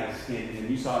in these guys' skin. And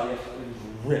you saw it just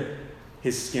rip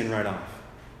his skin right off.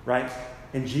 Right?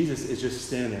 And Jesus is just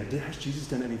standing there. Has Jesus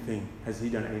done anything? Has he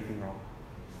done anything wrong?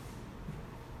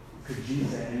 Could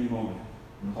Jesus at any moment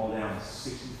call down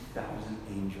 60,000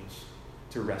 angels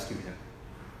to rescue him?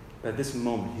 But at this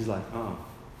moment, he's like,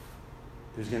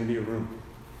 there's going to be a room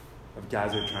of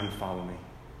guys that are trying to follow me.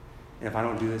 And if I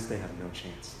don't do this, they have no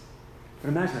chance. But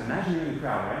imagine you're in the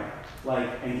crowd, right?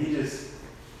 And this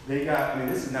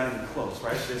is not even close,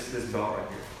 right? This belt right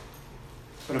here.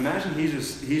 But imagine he's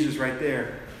just right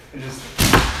there and just,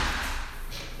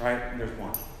 right? And there's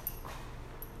one.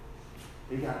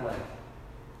 They got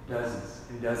dozens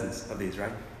and dozens of these,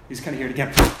 right? You just kind of hear it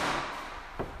again.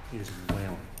 He's just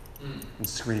wailing and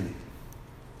screaming.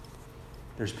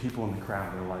 There's people in the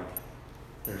crowd that are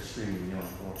they're screaming and yelling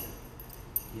for him.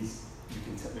 You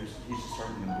can tell he's just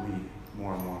starting to bleed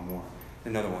more and more and more.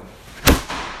 Another one.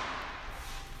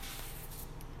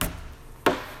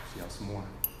 See how some more.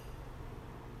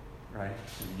 Right?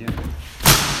 And again.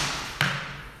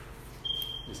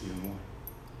 There's even more.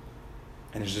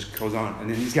 And it just goes on. And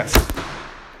then these guys.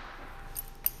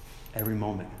 Every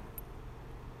moment.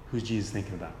 Who's Jesus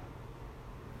thinking about?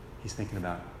 He's thinking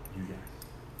about you guys.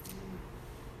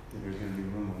 And there's going to be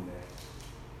room one day.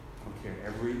 I don't care.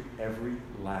 Every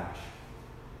lash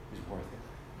is worth it.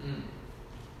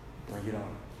 Bring it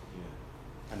on.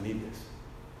 Yeah. I need this.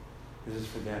 This is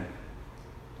for them.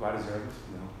 Do I deserve this?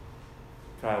 No.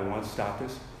 Did I once stop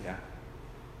this? Yeah.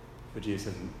 But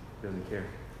Jesus doesn't care.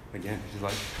 Again, he's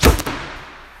like,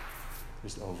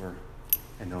 just over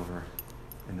and over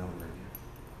and over again.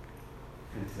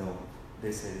 Until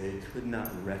they say they could not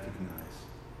recognize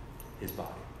his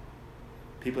body.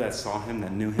 People that saw him,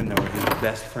 that knew him, that were his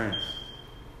best friends,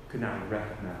 could not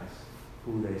recognize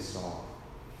who they saw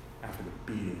after the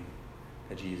beating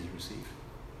that Jesus received.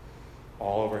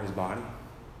 All over his body,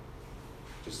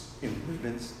 just in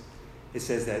ribbons. It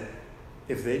says that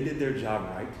if they did their job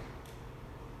right,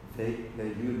 you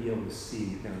would be able to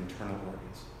see their internal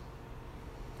organs.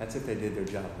 That's if they did their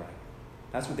job right.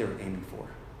 That's what they were aiming for.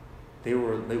 They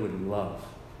would love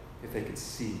if they could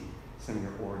see some of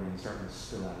your organs starting to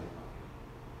spill out of your body.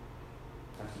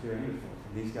 That's what they're aiming for.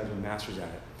 And these guys are masters at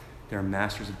it. They're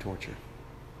masters of torture.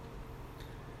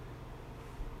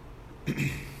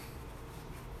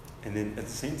 And then at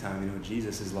the same time,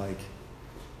 Jesus is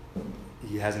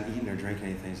he hasn't eaten or drank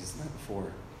anything since the night before.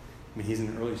 I mean, he's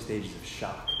in the early stages of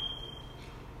shock.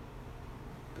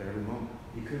 But every moment,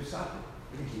 he could have stopped it.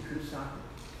 I think he could have stopped it.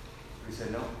 But he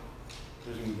said, no,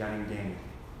 there's going to be a guy named Daniel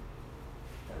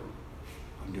that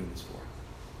I'm doing this for.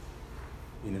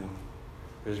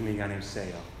 There's going to be a guy named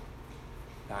Sayo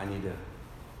I need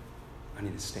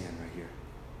to stand right here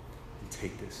and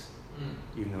take this,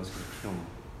 even though it's going to kill me.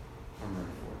 I'm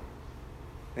ready for it.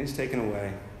 Then he's taken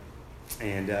away,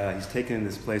 and he's taken in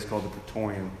this place called the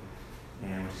Praetorium,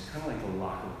 and which is kind of like the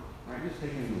locker room. Right? Just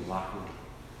taken in the locker room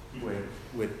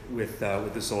with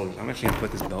the soldiers. I'm actually going to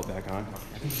put this belt back on.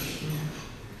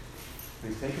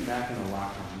 He's taken back in the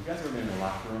locker room. You guys ever been in the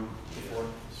locker room before?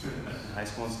 In high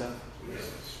school and stuff?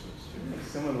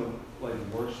 Some of the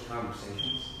worst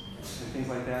conversations and things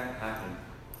like that happen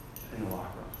in the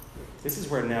locker room. This is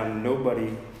where now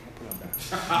nobody.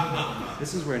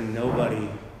 This is where nobody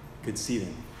could see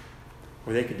them,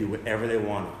 where they could do whatever they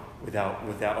wanted without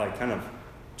like kind of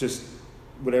just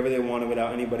whatever they wanted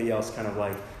without anybody else kind of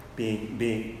like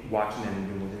being watching them and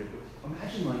doing what they're doing.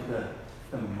 Imagine like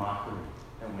the mockery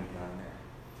that went down there.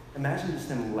 Imagine just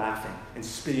them laughing and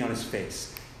spitting on his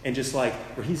face, and just like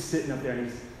where he's sitting up there,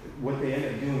 and what they end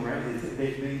up doing, right?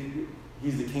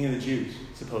 He's the king of the Jews,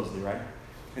 supposedly, right?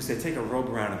 And so they take a robe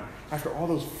around him. After all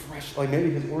those fresh, like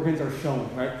maybe his organs are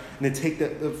showing, right? And they take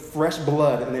the fresh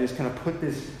blood and they just kind of put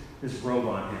this robe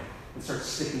on him and start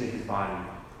sticking to his body.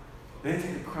 Then they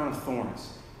take the crown of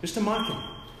thorns, just to mock him,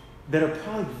 that are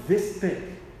probably this thick.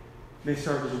 They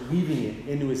start just weaving it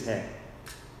into his head.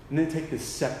 And then take this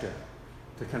scepter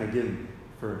to kind of give him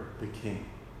for the king.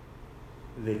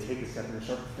 They take the scepter and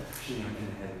start shooting him in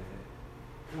the head with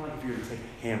it. Kind of like if you were to take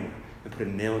a hammer and put a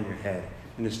nail in your head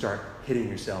and just start hitting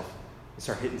yourself and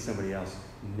start hitting somebody else,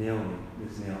 nailing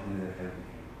this nail into their head with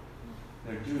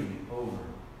a hammer. They're doing it over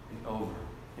and over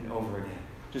and over again.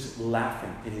 Just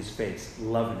laughing in his face,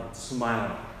 loving it,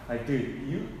 smiling. Like, dude,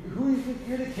 who do you think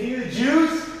you're, the king of the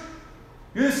Jews?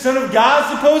 You're the son of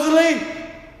God, supposedly?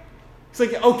 It's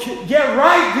like, okay, yeah,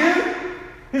 right, dude.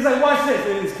 He's like, watch this.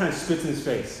 And he just kind of spits in his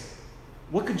face.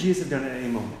 What could Jesus have done at any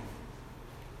moment?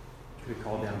 He could have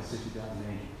called down 60,000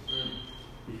 angels.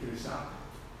 He could have stopped.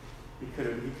 He could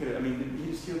have, I mean,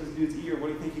 he just healed this dude's ear. What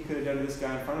do you think he could have done to this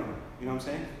guy in front of him? You know what I'm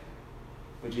saying?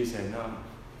 But Jesus said, no,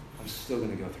 I'm still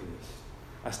going to go through this.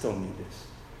 I still need this.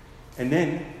 And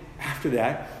then, after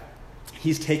that,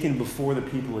 he's taken before the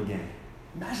people again.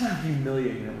 Imagine how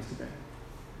humiliating that must have been.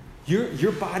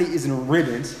 Your body is in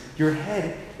ribbons. Your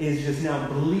head is just now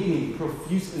bleeding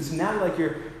profusely. It's now like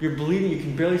you're bleeding. You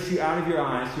can barely see out of your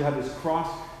eyes. You have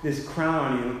this crown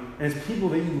on you, and it's people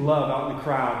that you love out in the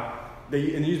crowd,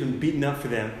 and you've been beaten up for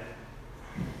them.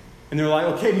 And they're like,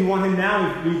 okay, we want him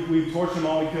now. We've tortured him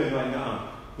all we could. They're like, no,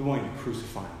 we want you to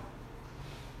crucify him.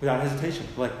 Without hesitation.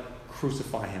 Like,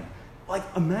 crucify him. Like,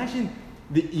 imagine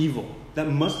the evil that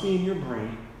must be in your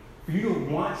brain for you to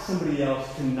want somebody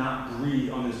else to not breathe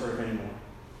on this earth anymore.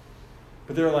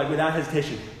 But they're like, without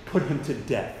hesitation, put him to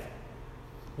death.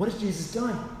 What has Jesus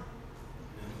done?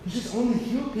 He's just only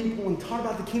healed people and taught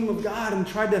about the kingdom of God and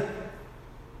tried to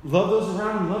love those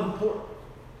around him, love the poor.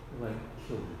 They're like,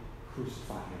 kill him,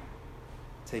 crucify him,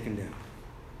 take him down.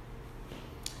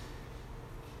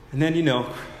 And then,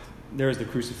 there's the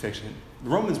crucifixion. The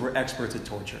Romans were experts at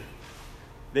torture.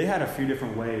 They had a few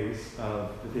different ways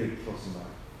that they would kill somebody.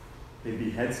 They'd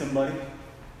behead somebody.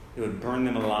 They would burn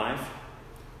them alive.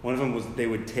 One of them was they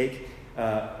would take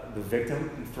the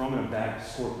victim and throw them in a bag of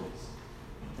scorpions.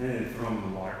 And then they'd throw them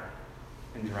in the water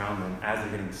and drown them as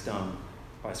they're getting stung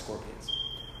by scorpions.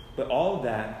 But all of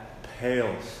that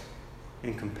pales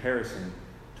in comparison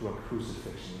to what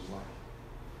crucifixion was like.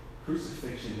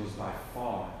 Crucifixion was by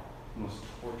far the most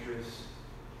torturous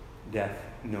death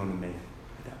known to man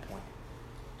at that point.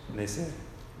 And they said,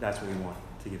 that's what we want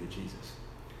to give to Jesus.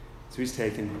 So he's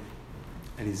taken,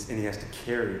 and he has to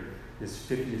carry this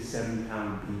 50 to 70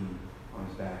 pound beam on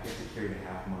his back. He has to carry it a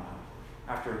half mile.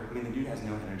 The dude has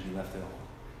no energy left at all.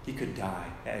 He could die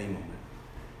at any moment.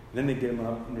 And then they get him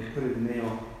up, and they put a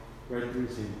nail right through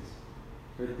his hands,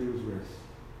 right through his wrist.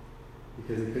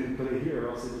 Because they couldn't put it here, or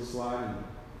else it would slide, and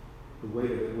the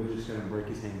weight of it was just going to break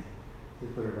his hand. They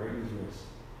put it right in his wrist.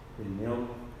 They nailed him,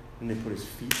 and they put his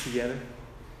feet together,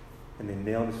 and they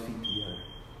nailed his feet together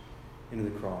into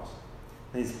the cross.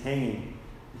 And he's hanging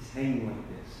like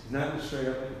this. He's not straight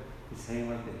up, he's hanging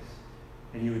like this.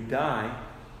 And you would die,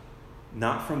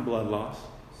 not from blood loss,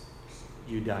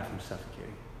 you would die from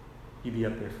suffocating. You'd be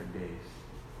up there for days.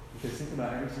 Because think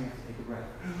about every time you have to take a breath.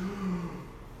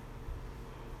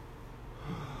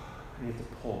 And you have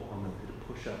to pull on them,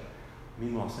 to push up.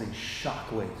 Meanwhile, sending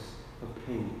shockwaves of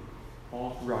pain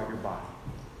all throughout your body.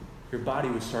 Your body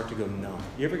would start to go numb.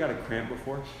 You ever got a cramp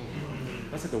before?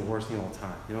 That's like the worst thing of all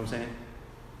time. You know what I'm saying?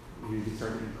 You can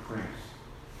start getting cramps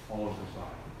all over his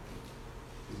body.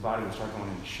 His body would start going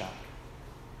into shock.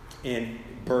 And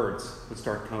birds would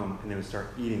start coming, and they would start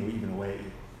eating away at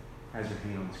you as you're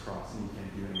hanging on this cross, and you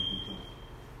can't do anything to them.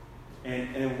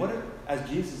 And then as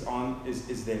Jesus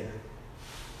is there,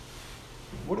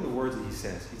 what are the words that he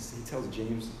says? He tells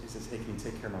James, he says, hey, can you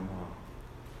take care of my mom?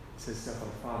 He says stuff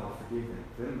like, Father, forgive them.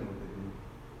 They don't know what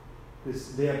they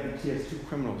do. He has two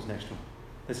criminals next to him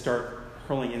that start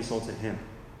hurling insults at him.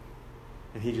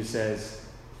 And he just says,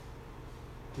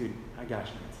 dude, I got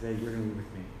you. Today you're going to be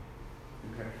with me.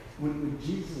 Okay? When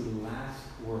Jesus' last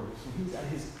words, when he was at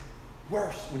his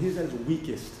worst, when he was at his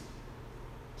weakest,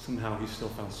 somehow he still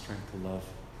found strength to love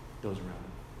those around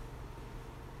him.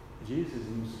 Jesus is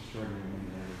the most extraordinary man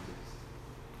that ever exists.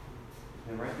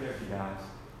 And right there he dies.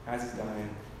 As he's dying,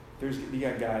 you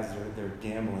got guys that are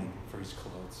gambling for his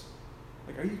clothes.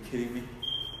 Like, are you kidding me?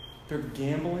 They're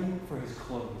gambling for his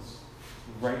clothes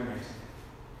right next to him.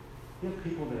 You have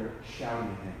people that are shouting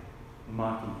at him,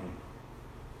 mocking him.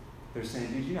 They're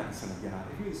saying, dude, you're not the Son of God.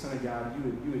 If you were the Son of God,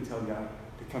 you would tell God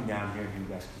to come down here and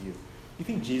rescue you. You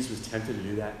think Jesus was tempted to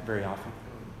do that very often?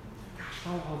 Gosh,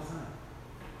 not all the time.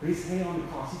 But he's hanging on the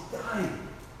cross. He's dying.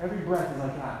 Every breath is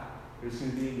like, God, there's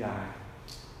going to be a guy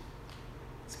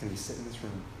that's going to be sitting in this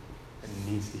room and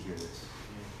needs to hear this.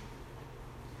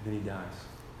 And then he dies.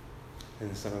 And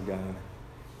the Son of God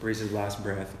breathes his last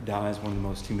breath, dies one of the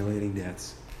most humiliating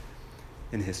deaths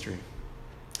in history.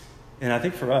 And I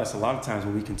think for us, a lot of times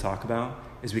what we can talk about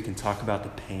is we can talk about the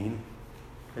pain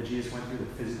that Jesus went through, the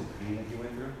physical pain that he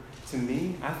went through. To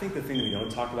me, I think the thing that we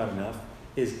don't talk about enough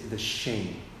is the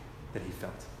shame that he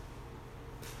felt.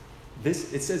 It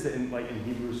says that in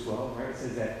Hebrews 12, right? It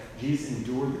says that Jesus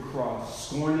endured the cross,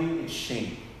 scorning its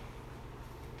shame.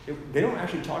 They don't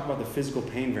actually talk about the physical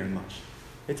pain very much.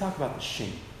 They talk about the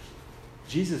shame.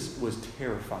 Jesus was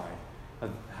terrified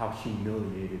of how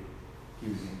humiliated he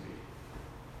was going to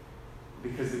be.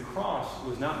 Because the cross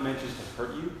was not meant just to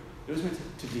hurt you. It was meant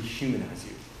to dehumanize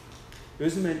you. It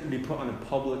was meant to be put on a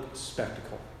public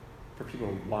spectacle for people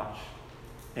to watch.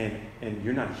 And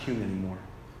you're not human anymore.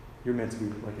 You're meant to be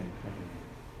like an animal.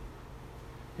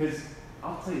 Because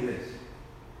I'll tell you this.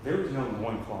 There was no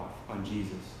loincloth on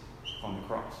Jesus on the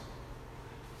cross.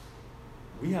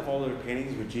 We have all their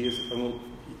paintings with Jesus.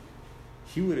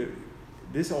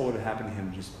 This all would have happened to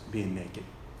him just being naked.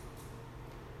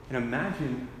 And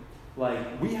imagine,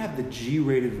 we have the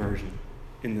G-rated version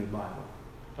in the Bible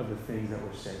of the things that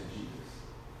were said of Jesus.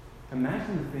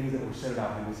 Imagine the things that were said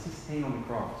about him as he's hanging on the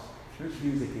cross. There's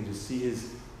Jews that can just see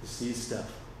his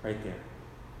stuff right there.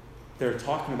 They're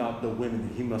talking about the women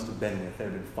that he must have been with that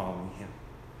have been following him,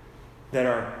 that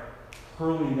are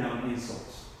hurling down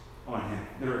insults on him,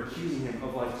 that are accusing him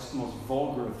of just the most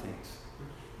vulgar of things.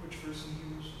 Which verse in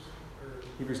Hebrews?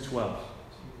 Hebrews 12,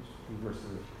 verse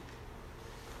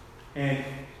 3. And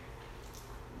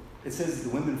it says the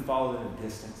women followed at a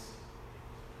distance.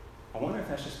 I wonder if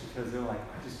that's just because they're like,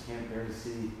 I just can't bear to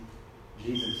see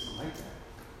Jesus like that.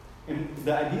 And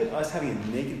the idea of us having a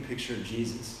naked picture of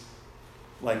Jesus,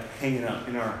 hanging up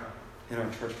in our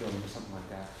church building or something like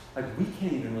that, we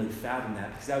can't even really fathom that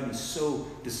because that would be so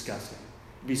disgusting.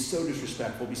 It'd be so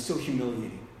disrespectful. It'd be so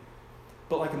humiliating.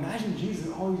 But imagine Jesus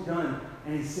and all he's done,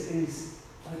 and he's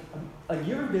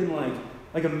you ever been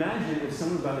imagine if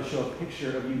someone was about to show a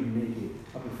picture of you naked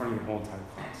up in front of your whole entire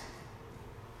class,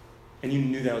 and you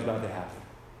knew that was about to happen.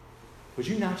 Would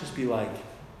you not just be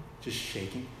just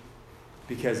shaking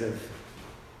because of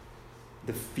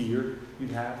the fear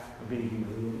you'd have of being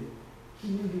humiliated? He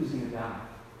knew he was going to die.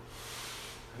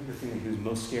 I think the thing that he was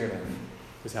most scared of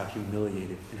was how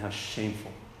humiliated and how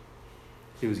shameful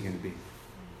he was going to be.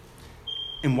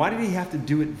 And why did he have to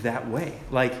do it that way?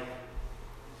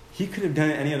 He could have done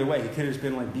it any other way. He could have just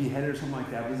been beheaded or something like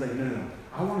that. But he's like, no.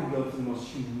 I want to go through the most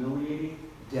humiliating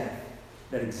death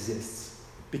that exists.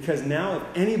 Because now if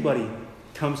anybody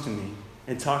comes to me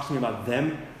and talks to me about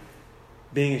them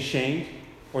being ashamed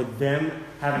or them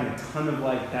having a ton of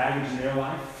baggage in their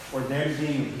life or them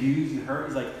being abused and hurt,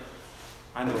 he's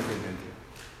I know what they've been through.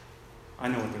 I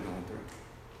know what they're going through.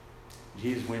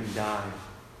 Jesus went and died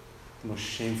the most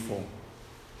shameful,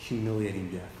 humiliating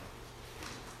death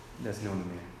that's known to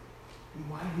man. And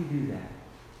why did he do that?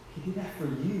 He did that for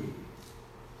you.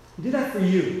 He did that for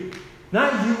you.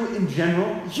 Not you in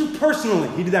general. You personally.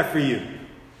 He did that for you.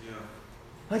 Yeah.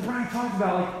 Like Brian talked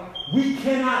about, we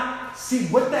cannot see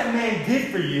what that man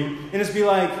did for you and just be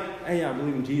hey, yeah, I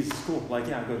believe in Jesus. It's cool.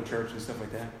 Yeah, I go to church and stuff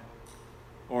like that.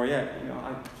 Or, yeah,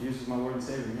 Jesus is my Lord and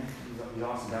Savior, man. He's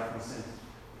awesome. God for my sins.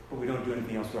 But we don't do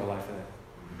anything else with our life for that.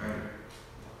 Right.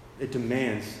 It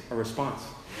demands a response.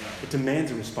 It demands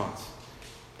a response.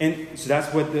 And so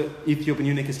that's what the Ethiopian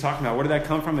eunuch is talking about. Where did that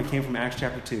come from? It came from Acts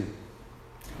chapter 2.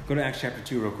 Go to Acts chapter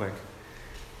 2 real quick.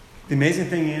 The amazing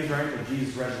thing is, right, that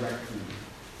Jesus resurrected him.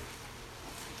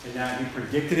 And that he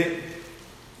predicted it,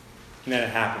 and that it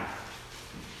happened.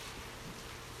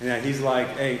 And that he's like,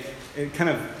 hey, it kind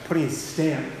of putting a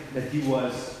stamp that he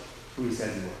was who he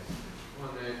said he was.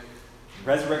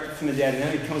 Resurrected from the dead, and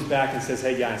then he comes back and says,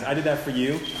 hey guys, I did that for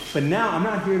you, but now I'm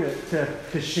not here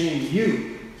to shame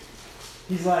you.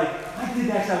 He's like, I did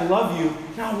that because I love you.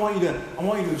 Now I want you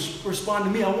to respond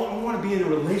to me. I want to be in a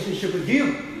relationship with you.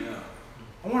 Yeah.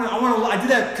 I did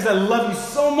that because I love you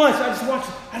so much. I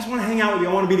just want to hang out with you.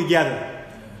 I want to be together. Yeah.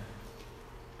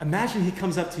 Imagine he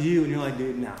comes up to you and you're like,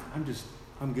 dude, nah,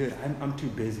 I'm good. I'm too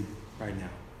busy right now.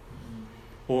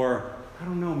 Or, I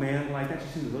don't know, man, like that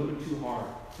just seems a little bit too hard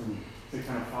for me to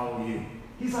kind of follow you.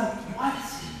 He's like, what?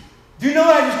 Do you know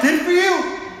what I just did for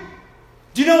you?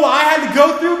 Do you know what I had to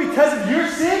go through because of your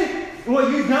sin and what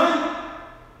you've done?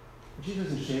 But Jesus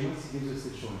doesn't shame us. He gives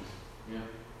us the choice. Yeah.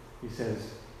 He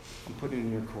says, I'm putting it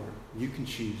in your court. You can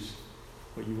choose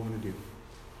what you want to do.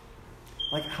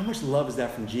 Like, how much love is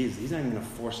that from Jesus? He's not even going to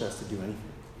force us to do anything.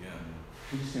 Yeah.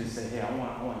 He's just going to say, hey, I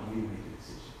want you to make the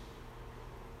decision.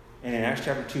 And in Acts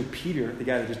chapter 2, Peter, the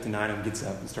guy that just denied him, gets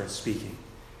up and starts speaking.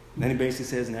 And then he basically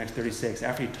says in Acts 36,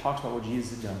 after he talks about what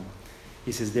Jesus had done,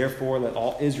 he says, therefore, let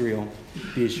all Israel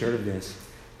be assured of this.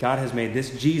 God has made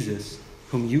this Jesus,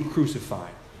 whom you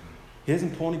crucified. He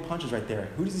doesn't pull any punches right there.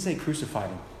 Who does he say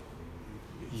crucified him?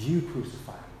 You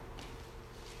crucified him.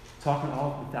 Talking to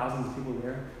all the thousands of people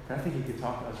there, but I think he could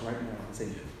talk to us right now and say,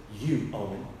 you,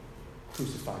 Owen,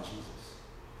 crucified Jesus.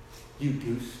 You,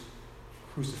 Deuce,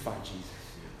 crucified Jesus.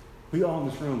 We all in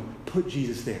this room put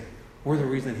Jesus there. We're the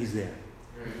reason he's there.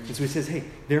 And so he says, hey,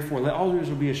 therefore, let all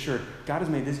Israel be assured, God has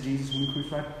made this Jesus whom you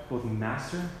crucified both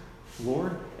Master,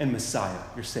 Lord, and Messiah,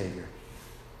 your Savior.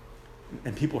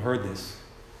 And people heard this,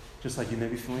 just like you may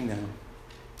be feeling now.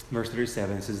 Verse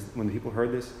 37, it says, when the people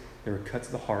heard this, they were cut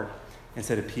to the heart and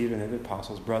said to Peter and the other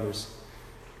apostles, brothers,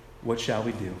 what shall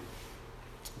we do?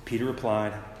 Peter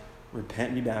replied,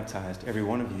 repent and be baptized, every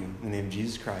one of you, in the name of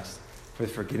Jesus Christ, for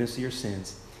the forgiveness of your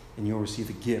sins, and you will receive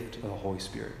the gift of the Holy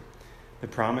Spirit. The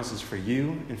promise is for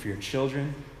you and for your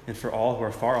children and for all who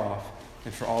are far off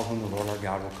and for all whom the Lord our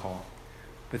God will call.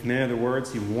 With many other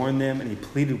words, he warned them and he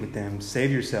pleaded with them,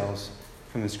 save yourselves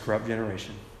from this corrupt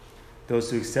generation. Those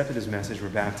who accepted his message were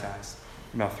baptized.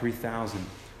 About 3,000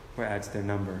 were added to their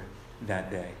number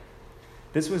that day.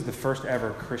 This was the first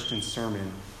ever Christian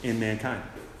sermon in mankind.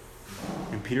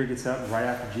 And Peter gets up right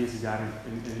after Jesus died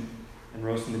and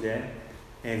rose from the dead,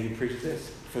 and he preached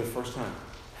this for the first time.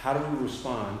 How do we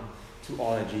respond to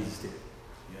all that Jesus did?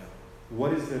 Yeah.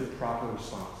 What is the proper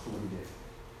response to what he did?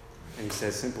 And he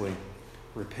says simply,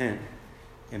 repent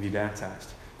and be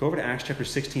baptized. Go over to Acts chapter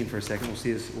 16 for a second. We'll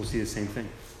see the same thing.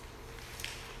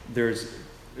 There's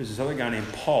this other guy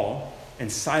named Paul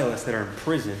and Silas that are in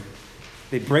prison.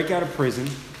 They break out of prison,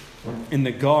 and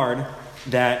the guard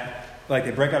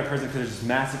they break out of prison because there's this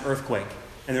massive earthquake.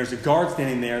 And there's a guard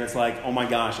standing there that's like, oh my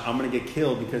gosh, I'm going to get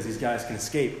killed because these guys can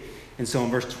escape. And so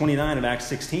in verse 29 of Acts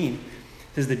 16, it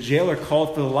says, the jailer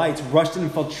called for the lights, rushed in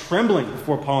and fell trembling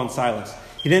before Paul and Silas.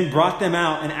 He then brought them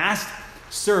out and asked,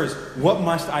 sirs, what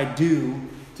must I do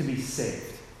to be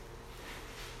saved?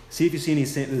 See if you see any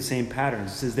of the same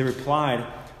patterns. It says, they replied,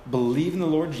 believe in the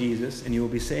Lord Jesus and you will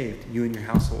be saved, you and your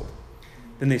household.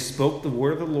 Then they spoke the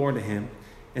word of the Lord to him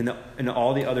and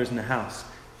all the others in the house.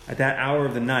 At that hour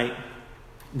of the night,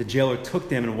 the jailer took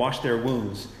them and washed their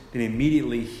wounds. Then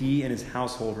immediately he and his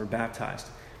household were baptized.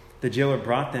 The jailer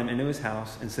brought them into his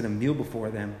house and set a meal before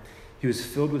them. He was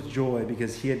filled with joy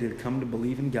because he had come to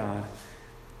believe in God,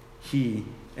 he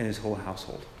and his whole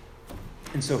household.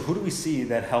 And so who do we see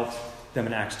that helped them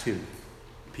in Acts 2?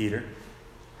 Peter.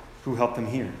 Who helped them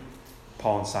here?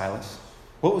 Paul and Silas.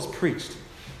 What was preached?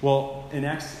 Well, in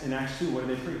Acts 2, what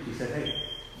did they preach? He said, hey,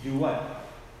 do what?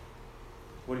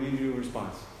 What do you do in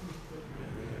response?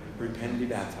 Repent and be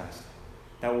baptized.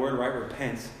 That word, right,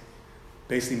 repent,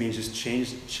 basically means just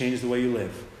change the way you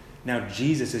live. Now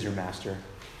Jesus is your master.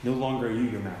 No longer are you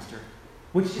your master.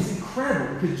 Which is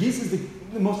incredible because Jesus is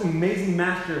the most amazing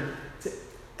master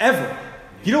ever.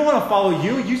 You don't want to follow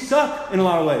you. You suck in a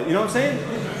lot of ways. You know what I'm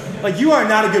saying? Like, you are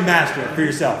not a good master for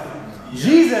yourself.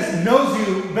 Jesus knows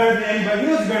you better than anybody. He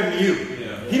knows you better than you.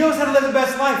 He knows how to live the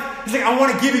best life. He's like, I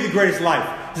want to give you the greatest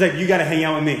life. He's like, you got to hang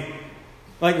out with me.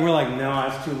 Like, and we're like, no,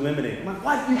 that's too limiting. I'm like,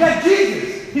 what? You got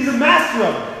Jesus. He's a master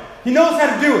of it. He knows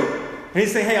how to do it. And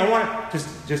he's saying, hey, I want to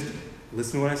just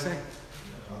listen to what I say.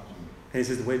 And he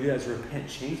says, the way to do that is repent,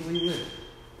 change the way you live,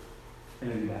 and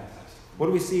then be baptized. What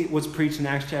do we see? What's preached in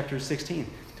Acts chapter 16?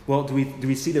 Well, do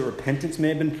we see that repentance may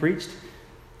have been preached?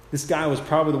 This guy was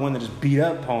probably the one that just beat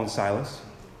up Paul and Silas.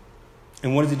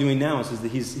 And what is he doing now? It says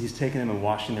that he's taking them and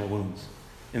washing their wounds,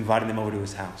 inviting them over to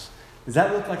his house. Does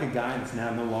that look like a guy that's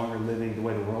now no longer living the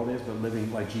way the world is, but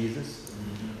living like Jesus?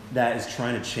 That is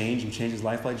trying to change and change his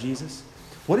life like Jesus?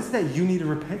 What is it that you need to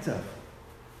repent of?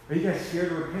 Are you guys scared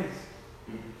to repent?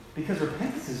 Because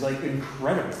repentance is like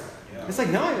incredible. Yeah. It's like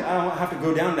now I don't have to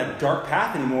go down that dark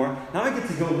path anymore. Now I get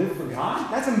to go live for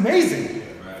God. That's amazing.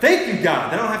 Right. Thank you,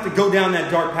 God. I don't have to go down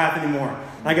that dark path anymore.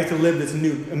 I get to live this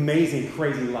new, amazing,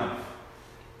 crazy life.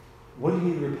 What do you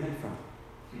need to repent from?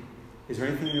 Is there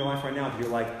anything in your life right now that you're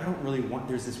like, I don't really want,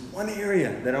 there's this one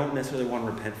area that I don't necessarily want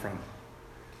to repent from.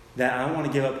 That I don't want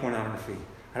to give up pornography.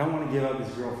 I don't want to give up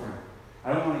this girlfriend.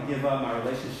 I don't want to give up my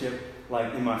relationship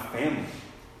like in my family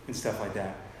and stuff like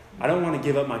that. I don't want to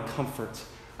give up my comfort.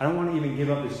 I don't want to even give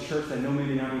up this church that I know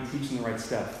maybe not be teaching the right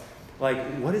stuff. Like,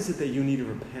 what is it that you need to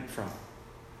repent from?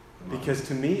 Because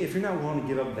to me, if you're not willing to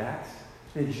give up that,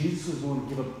 then Jesus was willing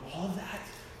to give up all that,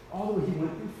 all the way he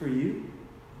went through for you.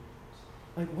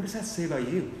 Like, what does that say about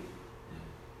you?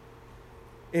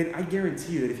 And I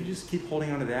guarantee you that if you just keep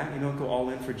holding on to that, you don't go all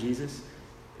in for Jesus,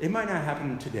 it might not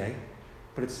happen today,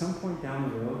 but at some point down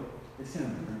the road, it's going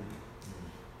to burn you.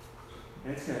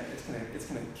 And it's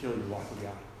gonna kill your walk with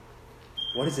God.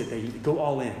 What is it that you go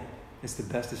all in? It's the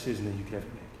best decision that you could ever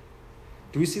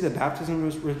make. Do we see that baptism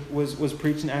was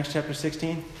preached in Acts chapter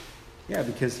 16? Yeah,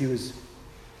 because he and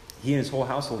his whole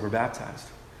household were baptized.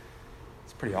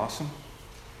 It's pretty awesome.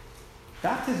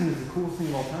 Baptism is the coolest thing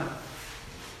of all time.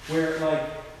 Where,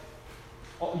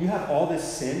 like, you have all this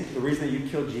sin, the reason that you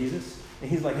killed Jesus, and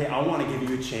he's like, hey, I want to give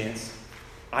you a chance.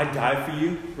 I died for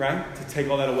you, right, to take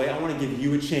all that away. I want to give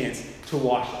you a chance to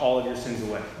wash all of your sins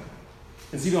away.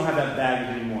 And so you don't have that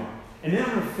baggage anymore. And then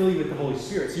I'm going to fill you with the Holy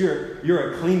Spirit. So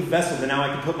you're a clean vessel that now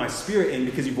I can put my Spirit in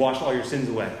because you've washed all your sins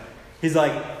away. He's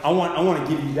like, I want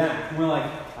to give you that. And we're like,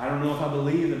 I don't know if I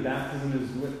believe that baptism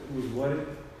was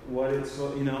what it's,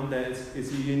 you know, that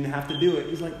it's you didn't have to do it.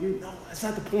 He's like, no, that's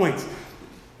not the point.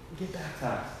 Get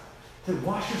baptized. To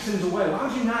wash your sins away. Why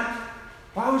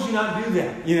would you not do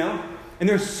that, you know? And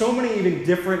there's so many even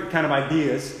different kind of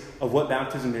ideas of what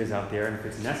baptism is out there, and if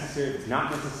it's necessary, if it's not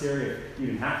necessary, if you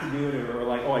didn't have to do it, or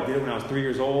like, oh, I did it when I was 3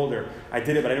 years old, or I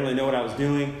did it but I didn't really know what I was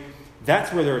doing.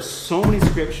 That's where there are so many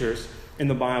scriptures in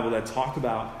the Bible that talk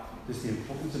about just the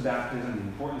importance of baptism, the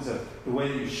importance of the way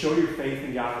that you show your faith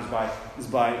in God is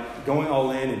by going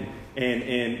all in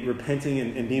and repenting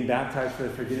and being baptized for the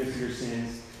forgiveness of your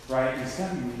sins, right? And it's got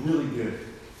to be really good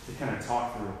to kind of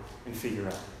talk through and figure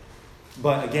out.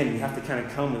 But again, you have to kind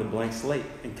of come with a blank slate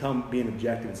and come being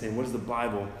objective and saying, what does the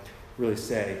Bible really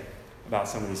say about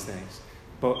some of these things?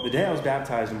 But the day I was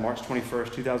baptized on March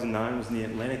 21st, 2009 was in the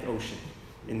Atlantic Ocean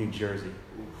in New Jersey.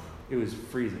 It was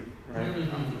freezing, right?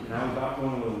 And I was about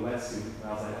going with a wetsuit, and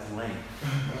I was like, that's lame.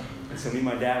 And so me and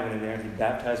my dad went in there and he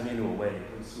baptized me into a wave.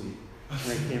 It was sweet.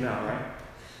 And I came out, right?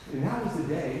 And that was the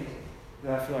day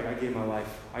that I feel like I gave my life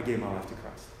to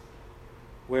Christ.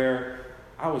 Where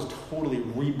I was totally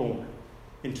reborn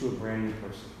into a brand new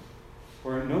person.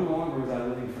 Where no longer was I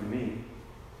living for me,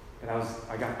 and I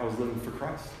was living for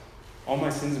Christ. All my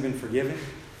sins have been forgiven,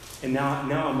 and now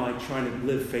I'm like trying to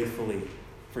live faithfully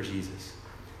for Jesus.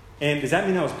 And does that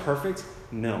mean I was perfect?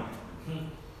 No.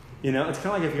 You know, it's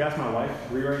kind of like if you ask my wife,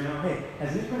 Bree, right now, hey,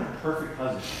 has Nick been a perfect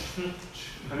husband?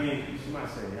 I mean, she might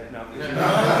say that. No.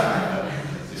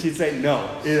 She'd say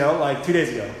no. You know, like 2 days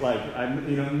ago. Like,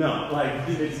 no. Like,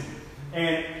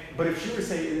 but if she were to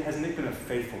say, has Nick been a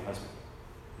faithful husband?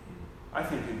 I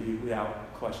think it'd be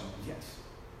without question, yes.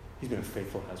 He's been a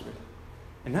faithful husband.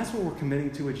 And that's what we're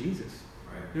committing to with Jesus.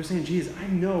 Right. You're saying, Jesus, I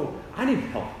know I need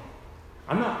help.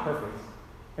 I'm not perfect.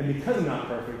 And because I'm not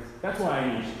perfect, that's why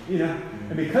I need you. You know?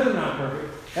 And because I'm not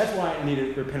perfect, that's why I need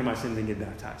to repent of my sins and get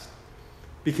baptized.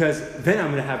 Because then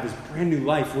I'm going to have this brand new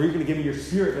life where you're going to give me your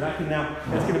Spirit that I can now,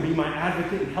 that's going to be my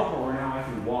advocate and helper, where now I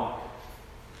can walk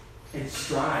and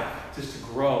strive just to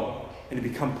grow and to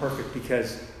become perfect,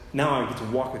 because now I get to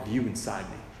walk with you inside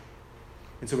me.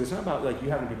 And so it's not about like you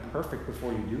having to be perfect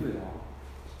before you do it all.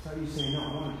 It's about you saying, no,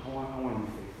 I want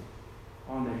to be faithful.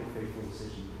 I want to make a faithful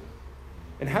decision.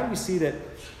 And how do we see that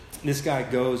this guy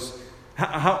goes,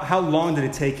 how long did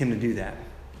it take him to do that?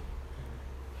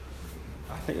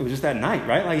 I think it was just that night,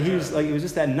 right? Like it was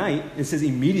just that night. It says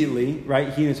immediately, right?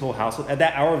 He and his whole household at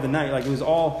that hour of the night, like it was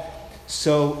all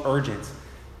so urgent.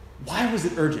 Why was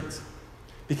it urgent?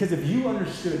 Because if you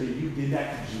understood that you did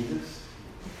that to Jesus,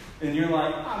 and you're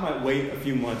like, I might wait a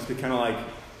few months to kind of like,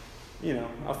 you know,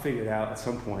 I'll figure it out at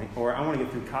some point. Or I want to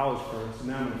get through college first, and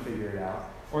then I'm going to figure it out.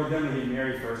 Or then I'm going to get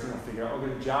married first, and I'll figure it out. I'll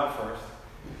get a job first.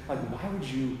 Like, why would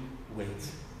you wait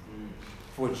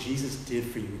for what Jesus did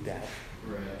for you with that?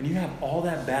 Right. And you have all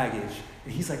that baggage,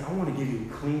 and he's like, I want to give you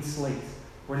a clean slate,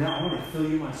 where now I want to fill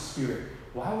you with my Spirit.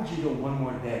 Why would you go one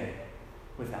more day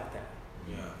without that.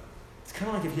 Yeah. It's kind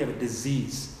of like if you have a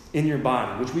disease in your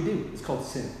body, which we do. It's called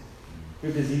sin. We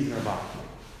have disease in our body.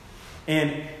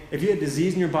 And if you had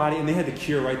disease in your body and they had the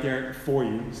cure right there for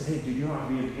you, you say, hey, dude, you don't have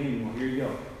to be in pain anymore. Here you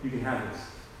go. You can have this.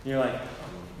 And you're like,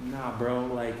 nah, bro,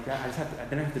 like, that,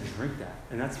 then I have to drink that.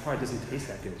 And that's probably doesn't taste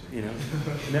that good, you know?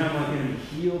 And then I'm like going to be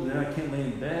healed, and then I can't lay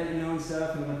in bed, you know, and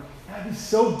stuff. And I'm like, that'd be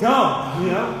so dumb,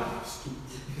 you know?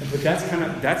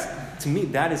 But to me,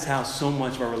 that is how so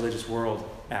much of our religious world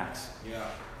acts. Yeah.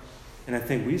 And I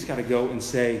think we just got to go and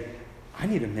say, I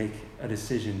need to make a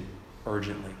decision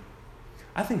urgently.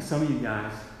 I think some of you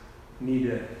guys need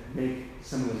to make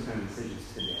some of those kind of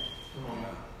decisions today. Come on,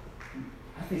 man.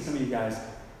 I think some of you guys,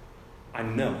 I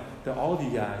know that all of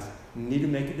you guys need to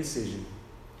make a decision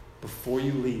before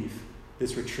you leave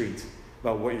this retreat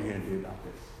about what you're going to do about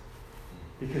this.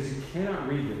 Because you cannot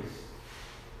read this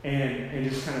and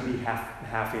just kind of be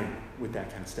half in with that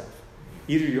kind of stuff.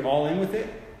 Either you're all in with it,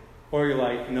 or you're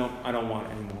like, no, I don't want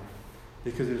it anymore.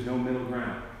 Because there's no middle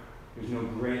ground. There's no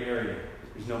gray area.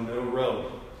 There's no middle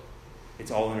road. It's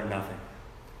all in or nothing.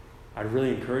 I'd really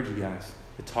encourage you guys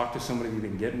to talk to somebody you've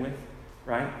been getting with,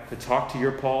 right? To talk to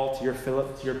your Paul, to your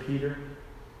Philip, to your Peter,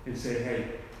 and say, hey,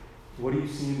 what do you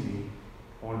see in me?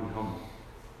 I want to be humble.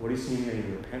 What do you see in me I need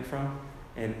to repent from?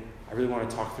 And I really want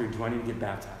to talk through, do I need to get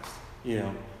baptized? You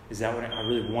know, is that what I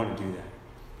really want to do that?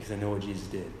 Because I know what Jesus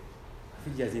did. I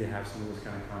think you guys need to have some of those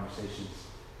kind of conversations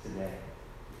today.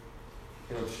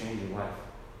 It'll change your life.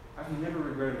 I've never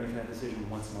regretted making that decision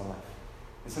once in my life.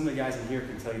 And some of the guys in here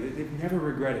can tell you that they've never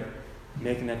regretted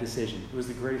making that decision. It was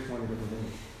the greatest one they've ever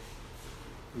made.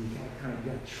 You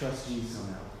gotta trust Jesus on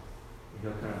that one.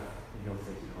 And he'll take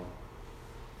you home.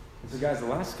 And so guys, the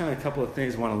last kind of couple of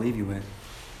things I want to leave you with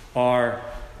are,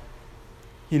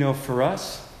 for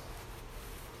us,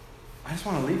 I just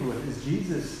want to leave you with, is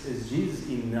Jesus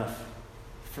enough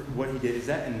for what he did? Is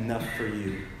that enough for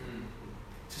you?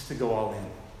 Just to go all in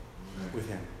with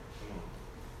him.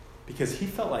 Because he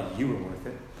felt like you were worth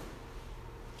it.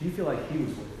 Do you feel like he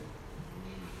was worth it?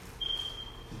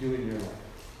 To do it in your life.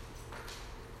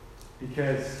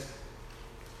 Because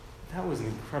that was an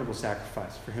incredible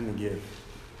sacrifice for him to give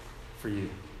for you.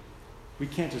 We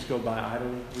can't just go by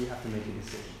idly. We have to make a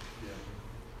decision.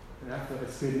 And I feel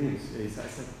that's good news. I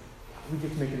said, we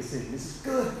get to make a decision. This is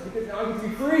good. Because now I get to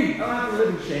be free. I don't have to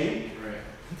live in shame. Right.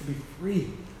 I get to be free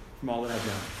from all that I've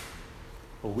done.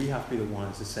 But we have to be the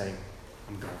ones to say,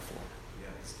 I'm going for it.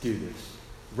 Let's do this.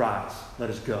 Rise. Let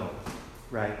us go.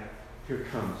 Right? Here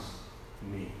comes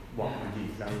me. Walking with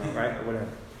Jesus. I don't know, right? Or whatever.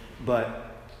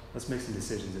 But let's make some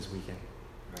decisions this weekend.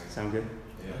 Right. Sound good?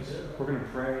 Yes. We're going to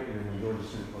pray, and then the Lord is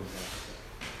going to close out.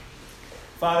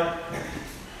 Father,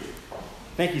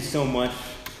 thank you so much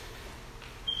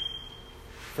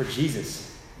for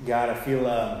Jesus. God, I just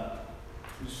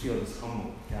feel this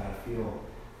humble. God, I feel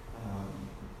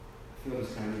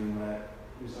this kind of being that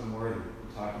was unworthy.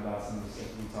 We talked about some of the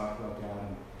stuff we talked about, God,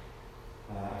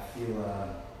 and I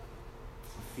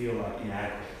feel like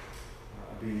inadequate.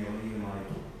 Being able to even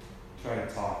try to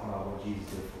talk about what Jesus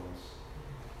did for us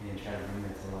and try to bring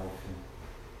that to life.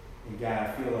 And God,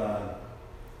 I feel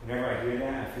whenever I hear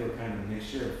that, I feel kind of a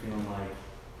mixture of feeling like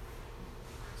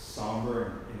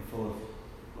somber and full of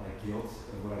guilt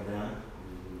of what I've done.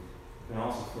 And I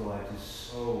also feel like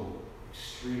just so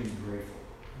extremely grateful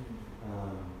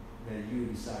that you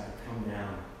decided to come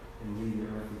down and leave your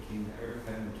heavenly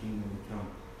kingdom and come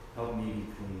help me be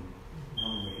clean,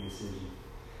 help me make a decision.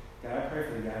 God, I pray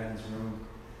for the guys in this room.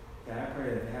 God, I pray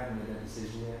that if they haven't made that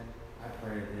decision yet, I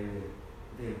pray that they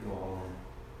would go all in.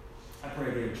 I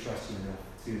pray they would trust you enough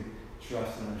to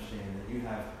trust and understand that you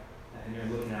have, and you're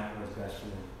looking out for what's best for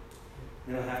them.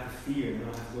 They don't have to fear. They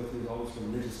don't have to go through all this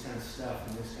religious kind of stuff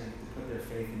and this kind of to put their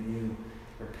faith in you,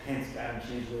 repent, God, and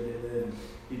change the way they live, and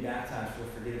be baptized for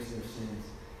forgiveness of their sins.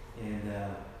 And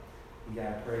God,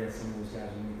 I pray that some of those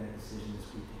guys will make that decision this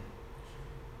weekend.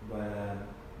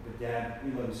 But Dad,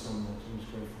 we love you so much. I'm just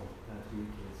grateful to be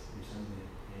your kids. Your son's name.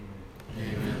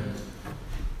 Amen.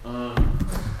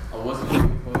 I wasn't going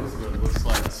to close, but it looks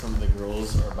like some of the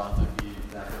girls are about to be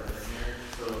back up in here.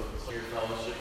 So, your fellowship.